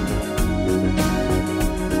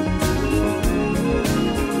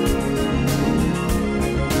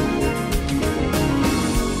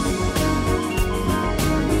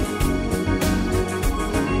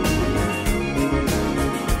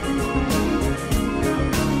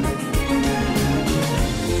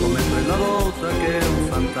 Che un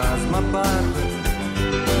fantasma apparve,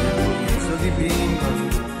 un viso di bimba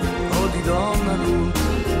o di donna adulta,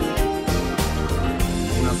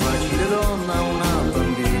 una facile donna, una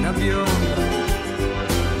bambina bionda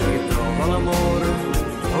che trova l'amore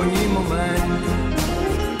ogni momento,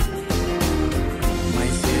 ma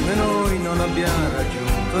insieme noi non abbiamo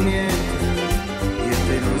raggiunto niente, io e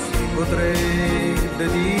te non si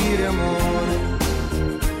potrebbe dire amore.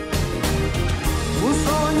 Un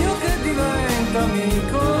sogno che diventa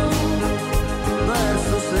amico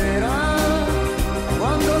verso sera,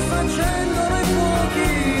 quando s'accendono i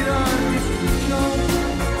fuochi d'artificio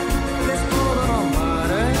che esplodono a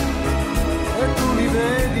mare e tu li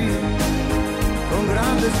vedi con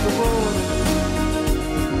grande stupore.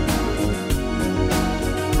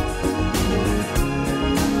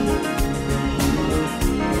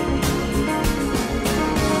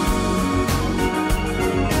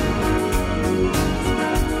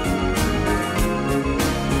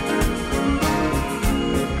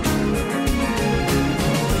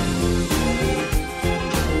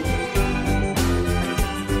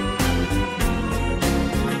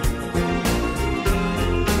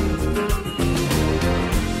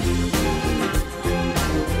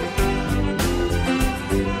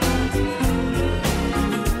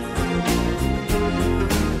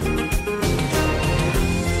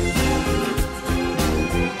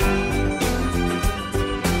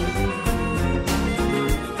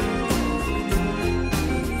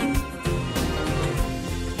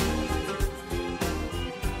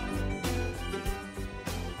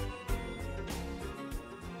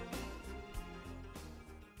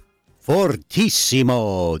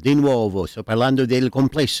 Fortissimo, di nuovo, sto parlando del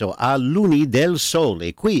complesso a Luni del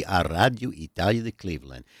Sole, qui a Radio Italia di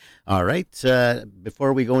Cleveland. All right,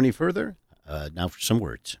 before we go any further, now for some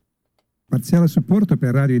words. Parziale supporto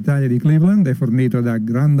per Radio Italia di Cleveland è fornito da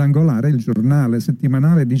Grandangolare, il giornale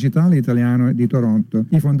settimanale digitale italiano di Toronto.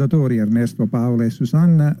 I fondatori Ernesto, Paola e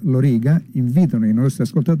Susanna Loriga invitano i nostri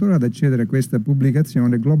ascoltatori ad accedere a questa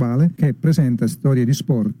pubblicazione globale che presenta storie di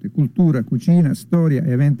sport, cultura, cucina, storia,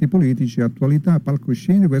 eventi politici, attualità,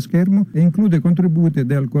 palcoscenico e schermo e include contributi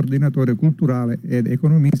del coordinatore culturale ed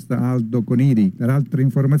economista Aldo Conidi. Per altre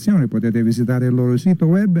informazioni potete visitare il loro sito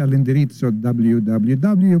web all'indirizzo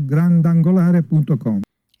www.grandangolare.com.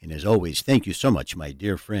 And as always, thank you so much, my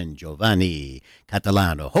dear friend Giovanni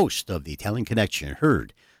Catalano, host of the Italian Connection,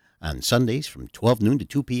 heard on Sundays from 12 noon to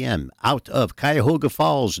 2 p.m. out of Cuyahoga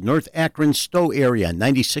Falls, North Akron, Stowe area,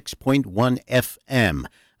 96.1 FM.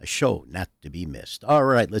 A show not to be missed. All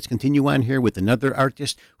right, let's continue on here with another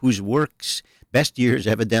artist whose works best years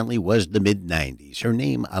evidently was the mid-90s. Her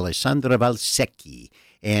name, Alessandra Valsecchi.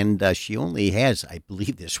 And she only has, I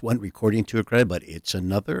believe, this one recording to her credit, but it's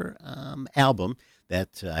another album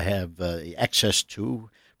that I have access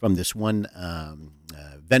to from this one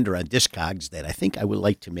vendor on Discogs that I think I would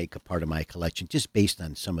like to make a part of my collection just based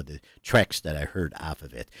on some of the tracks that I heard off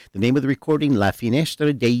of it. The name of the recording, La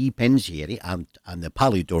Finestra dei Pensieri, on the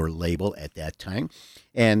Polydor label at that time.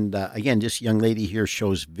 And again, this young lady here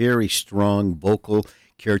shows very strong vocal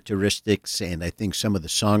characteristics, and I think some of the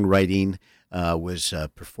songwriting was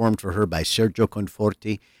performed for her by Sergio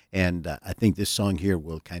Conforti, and I think this song here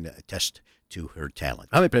will kind of attest to her talent.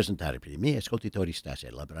 Fammi presentare per i miei ascoltatori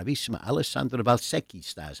stasera la bravissima Alessandra Valsecchi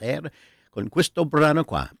stasera con questo brano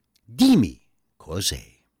qua, Dimmi cos'è.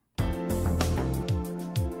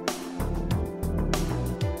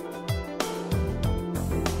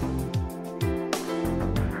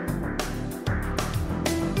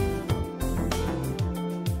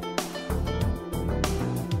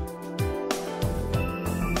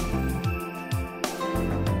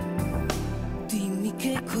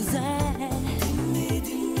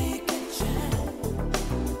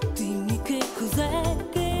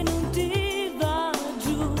 Che non ti va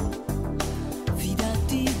giù,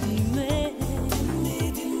 fidati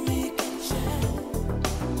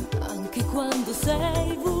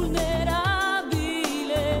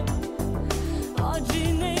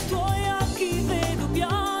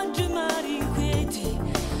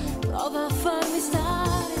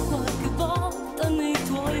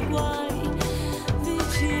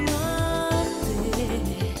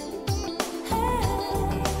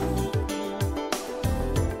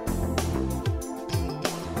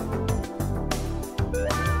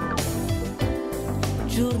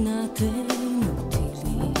chiamate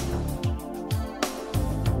inutili,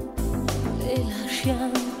 le lasci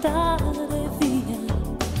andare via,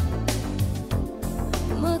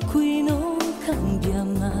 ma qui non cambia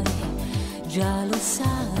mai, già lo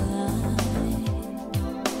sai.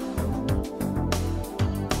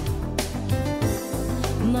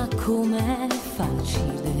 Ma com'è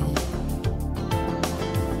facile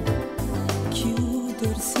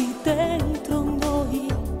chiudersi dentro noi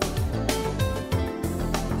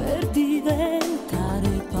per diventare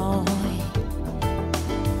poi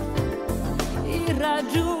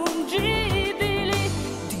irraggiungibili.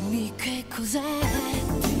 Dimmi che cos'è,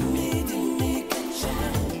 dimmi che c'è,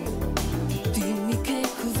 dimmi che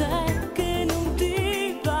cos'è che non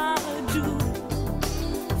ti va giù,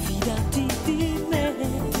 fidati di me,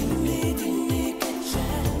 dimmi che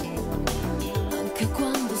c'è, anche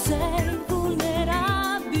quando sei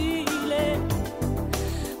vulnerabile.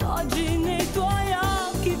 Oggi nei tuoi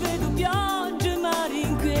occhi vedo piogge e mari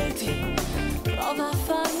inquieti, prova a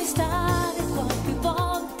farmi stare qualche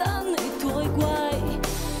volta nei tuoi guai,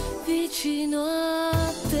 vicino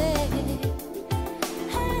a te.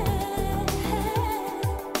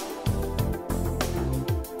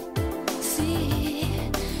 Sì,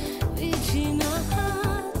 vicino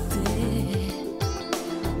a te.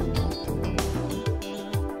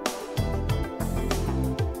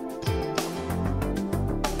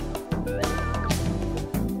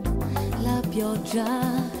 La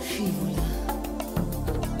pioggia scivola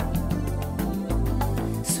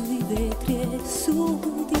sui vetri e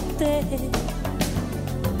su di te,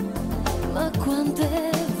 ma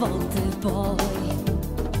quante volte poi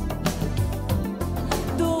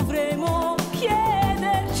dovremo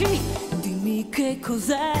chiederci, dimmi che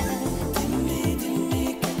cos'è,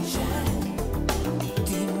 dimmi che c'è,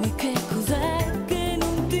 dimmi che cos'è che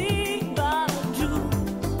non ti va giù,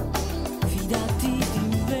 fidati di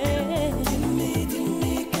me,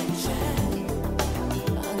 dimmi che c'è,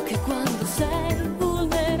 anche quando sei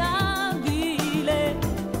vulnerabile.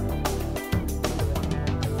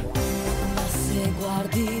 Ma se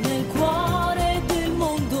guardi nel cuore del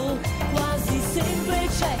mondo, quasi sempre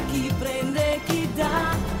c'è chi prende e chi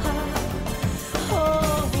dà.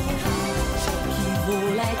 Oh, c'è chi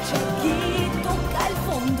vola e c'è chi tocca il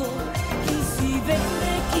fondo, chi si vende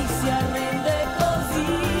e chi si arrende così.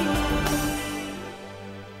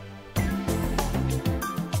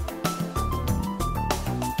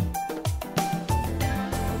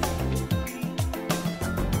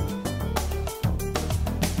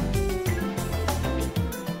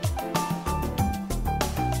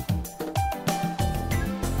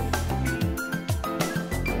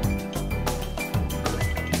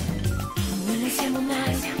 Non siamo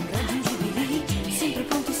mai raggiungibili, sempre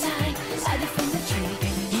pronti sai a difenderci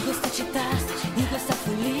in questa città, in questa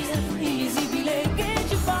follia invisibile che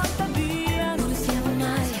ci porta via. Non siamo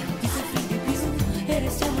mai disabili più e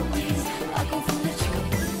restiamo qui a confonderci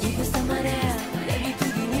in questa marea di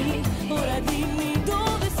abitudini. Ora dimmi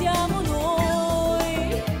dove siamo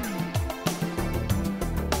noi,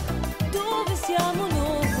 dove siamo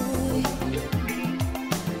noi.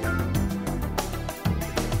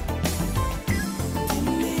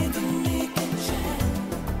 Dimmi che c'è,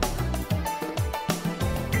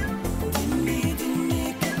 dimmi che c'è,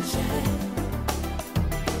 dimmi che c'è,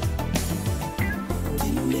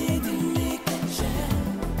 dimmi che c'è,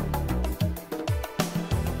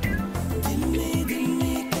 dimmi che c'è,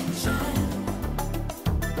 dimmi che c'è.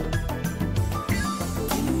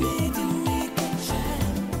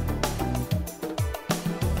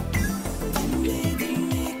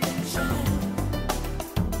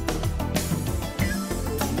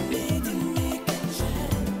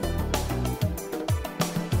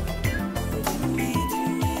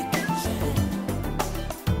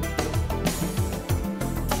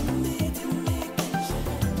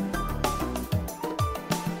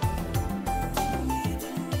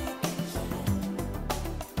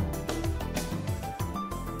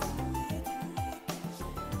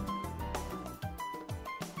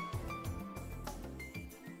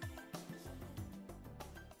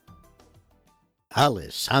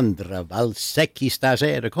 Alessandra Valsecchi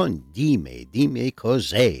stasera con Dimmi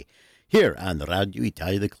Cos'è here on the Radio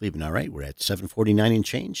Italia of Cleveland. All right, we're at 7:49 and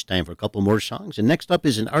change. Time for a couple more songs. And next up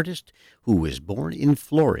is an artist who was born in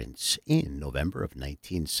Florence in November of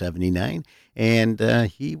 1979. And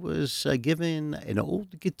he was given an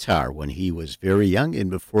old guitar when he was very young.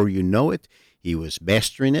 And before you know it, he was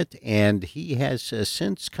mastering it. And he has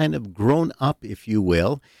since kind of grown up, if you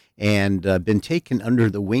will, and been taken under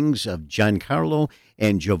the wings of Giancarlo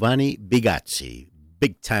and Giovanni Bigazzi.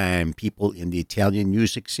 big-time people in the Italian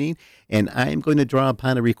music scene, and I'm going to draw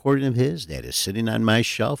upon a recording of his that is sitting on my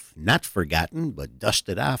shelf, not forgotten, but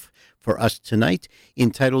dusted off for us tonight,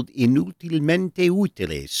 entitled Inutilmente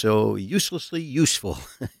Utile, so uselessly useful.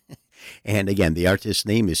 And again, the artist's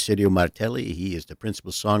name is Sergio Martelli. He is the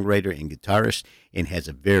principal songwriter and guitarist and has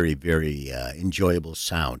a very, very enjoyable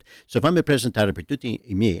sound. So fammi presentare per tutti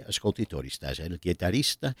I miei ascoltatori stasera il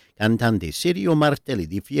chitarrista, cantante Sergio Martelli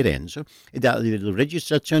di Firenze e dalla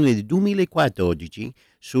registrazione del 2014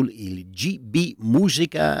 sul GB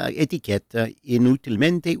Musica etichetta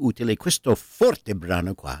Inutilmente Utile, questo forte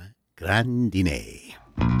brano qua, Grandine.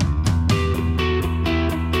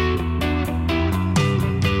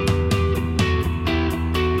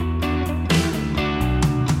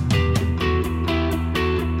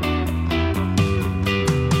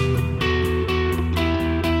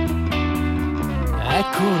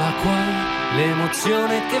 Eccola qua,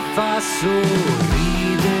 l'emozione che fa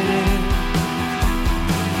sorridere.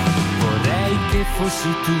 Vorrei che fossi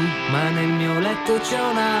tu, ma nel mio letto c'è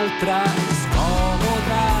un'altra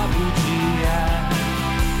scomoda bugia.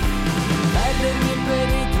 Perdermi per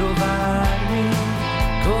ritrovarmi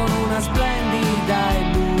con una splendida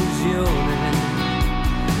illusione,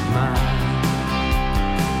 ma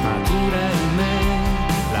matura in me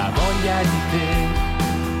la voglia di te.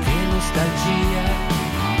 Nostalgia.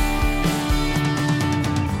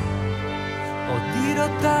 Ho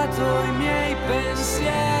dirottato i miei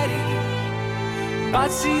pensieri,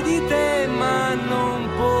 pazzi di te, ma non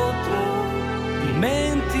potrò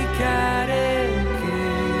dimenticare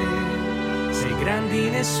che sei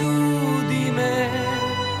grandine su di me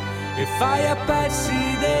e fai a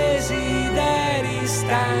pezzi desideri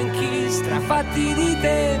stanchi, strafatti di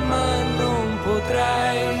te, ma non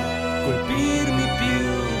potrai colpirmi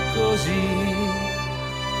più così,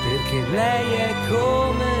 perché lei è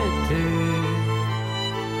come te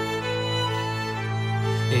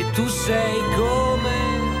e tu sei come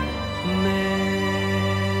me.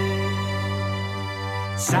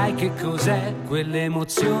 Sai che cos'è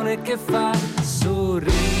quell'emozione che fa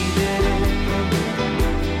sorridere?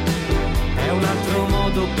 È un altro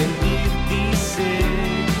modo per dirti se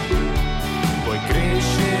vuoi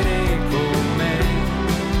crescere con me,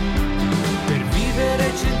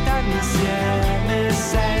 vivere 100 anni insieme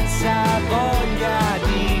senza voglia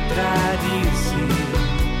di tradirsi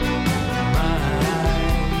mai.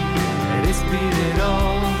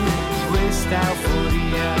 Respirerò questa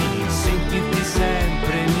euforia, sentirti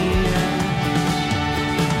sempre mia.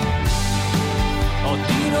 Ho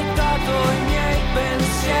dirottato i miei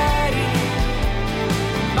pensieri,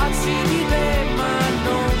 pazzi di te, ma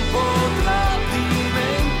non potrò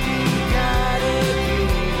dimenticare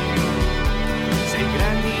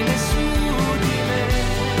grandine su di me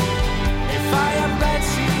e fai a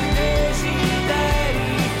pezzi desideri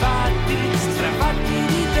fatti, strafatti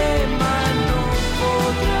di te, ma non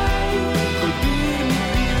potrai colpirmi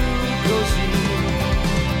più così,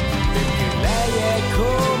 perché lei è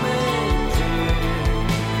come te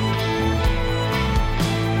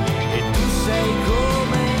e tu sei come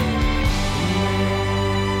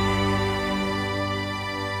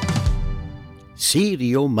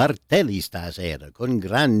Sergio Martelli stasera con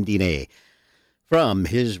Grandine from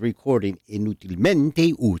his recording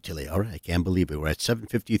Inutilmente Utile. All right, I can't believe it. We're at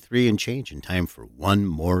 7:53 and change and time for one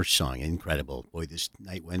more song. Incredible. Boy, this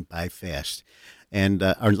night went by fast. And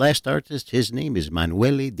our last artist, his name is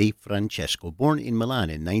Emanuele De Francesco. Born in Milan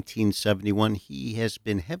in 1971, he has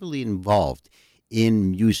been heavily involved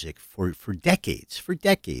in music for decades. For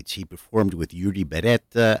decades, he performed with Yuri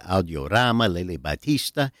Beretta, Audiorama, Lele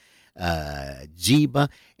Battista, Ziba,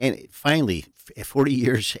 and finally, 40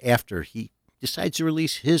 years after, he decides to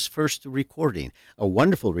release his first recording, a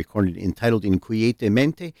wonderful recording entitled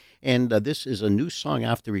Inquietamente, and this is a new song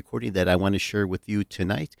off the recording that I want to share with you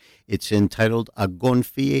tonight. It's entitled A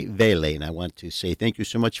Gonfie Vele, and I want to say thank you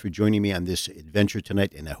so much for joining me on this adventure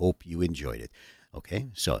tonight, and I hope you enjoyed it. Okay,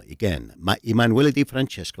 so again, Emanuele Di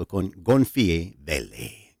Francesco con Gonfie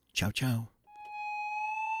Vele. Ciao, ciao.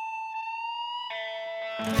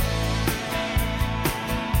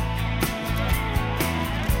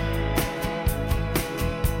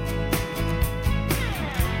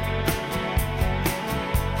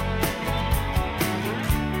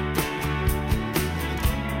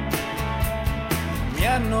 Mi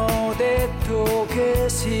hanno detto che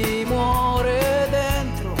si muore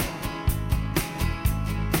dentro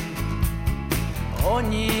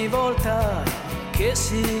ogni volta che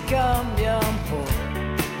si cambia un po'.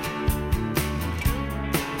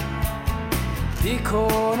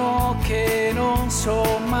 Dicono che non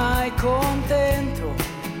sono mai contento,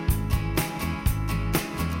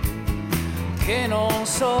 che non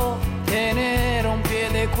so tenere un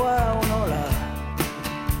piede qua o uno là.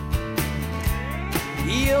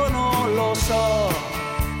 Io non lo so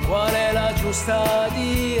qual è la giusta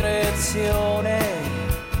direzione.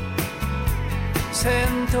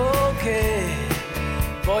 Sento che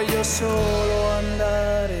voglio solo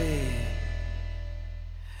andare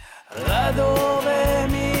là dove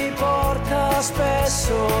mi porta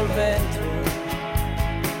spesso il vento,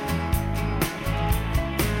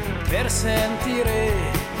 per sentire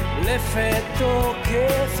l'effetto che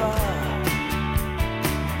fa,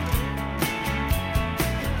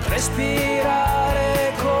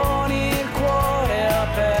 respirare con il cuore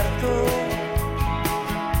aperto,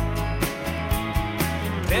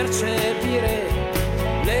 percepire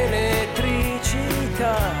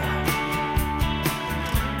l'elettricità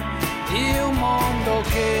di un mondo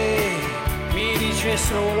che mi dice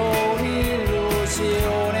solo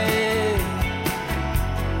un'illusione.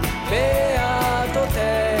 Beato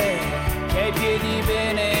te che hai i piedi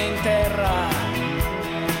bene in terra,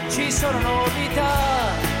 ci sono novità,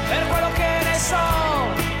 per quello che ne so,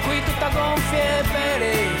 qui tutta gonfie e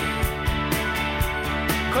vele,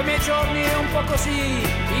 coi miei giorni un po' così,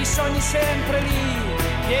 i sogni sempre lì,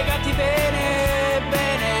 piegati bene,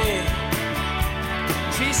 bene,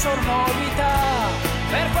 ci sono novità,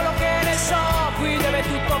 per quello che ne so, qui deve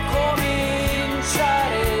tutto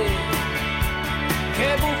cominciare.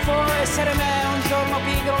 Che buffo essere me, un giorno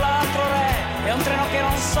pigro l'altro re, è un treno che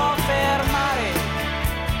non so fermare.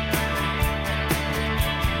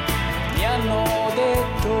 Mi hanno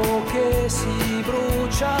detto che si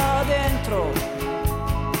brucia dentro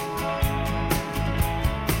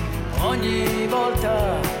ogni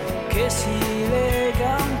volta che si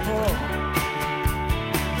lega un po'.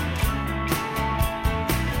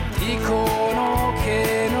 Dicono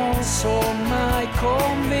che non sono mai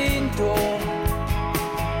convinto,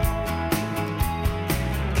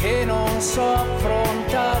 che non so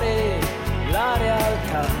affrontare la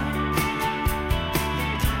realtà.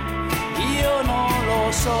 Io non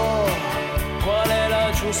lo so qual è la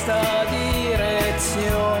giusta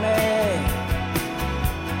direzione.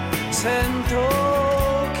 Sento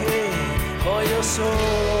che voglio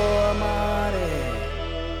solo amare.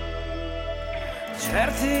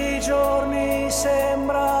 Certi giorni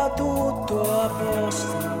sembra tutto a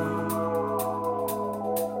posto,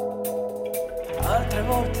 altre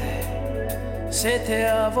volte siete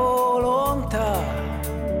a volontà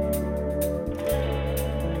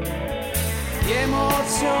di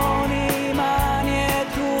emozioni, mani e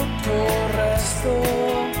tutto il resto.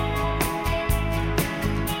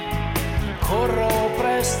 Corro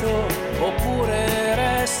presto oppure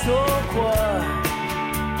resto qua.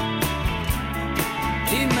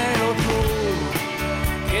 Dimmelo tu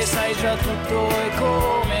che sai già tutto e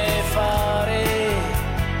come fare.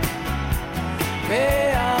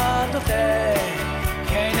 Beato te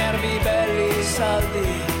che hai i nervi belli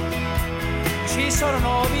saldi, ci sono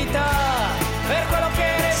novità, per quello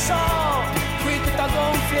che ne so, qui tutta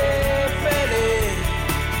gonfie e vele,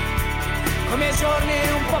 come i giorni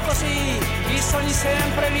un po' così, i sogni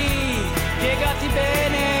sempre lì, piegati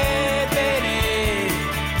bene, bene,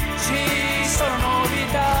 ci sono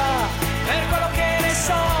novità, per quello che ne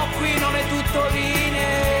so, qui non è tutto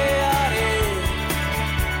lineare.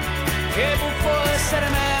 Che buffo essere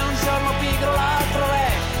me, un giorno pigro l'altro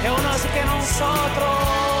è un'oasi che non so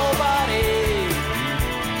trovare.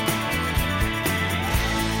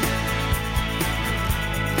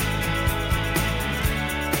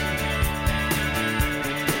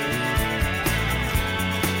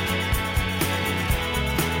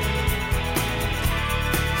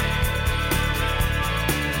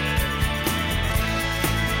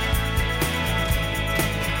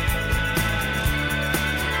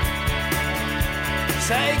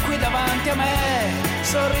 Sei qui davanti a me,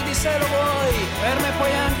 sorridi se lo vuoi, per me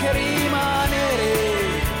puoi anche rimanere.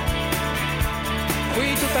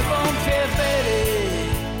 Qui tutta gonfie e vele,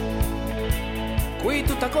 qui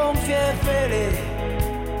tutta gonfie e vele,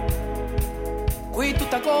 qui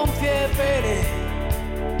tutta gonfie e vele,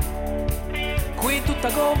 qui tutta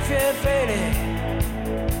gonfie e vele,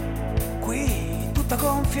 qui tutta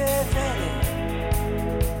gonfie e vele,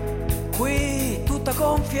 qui tutta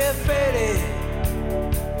gonfie e vele.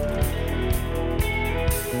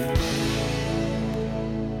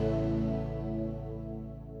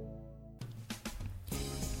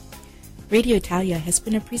 Radio Italia has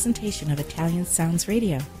been a presentation of Italian Sounds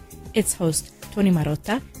Radio. Its host, Tony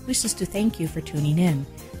Marotta, wishes to thank you for tuning in.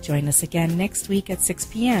 Join us again next week at 6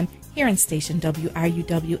 p.m. here on station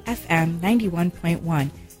WRUW-FM 91.1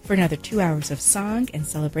 for another 2 hours of song and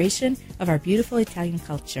celebration of our beautiful Italian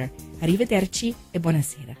culture. Arrivederci e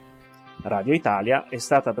buonasera. Radio Italia è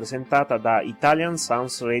stata presentata da Italian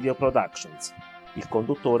Sounds Radio Productions. Il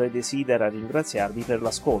conduttore desidera ringraziarvi per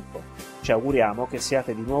l'ascolto. Ci auguriamo che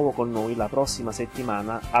siate di nuovo con noi la prossima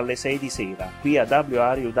settimana alle 6 di sera, qui a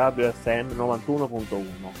WRUW-FM 91.1,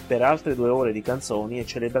 per altre 2 ore di canzoni e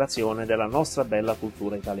celebrazione della nostra bella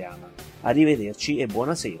cultura italiana. Arrivederci e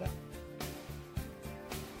buonasera.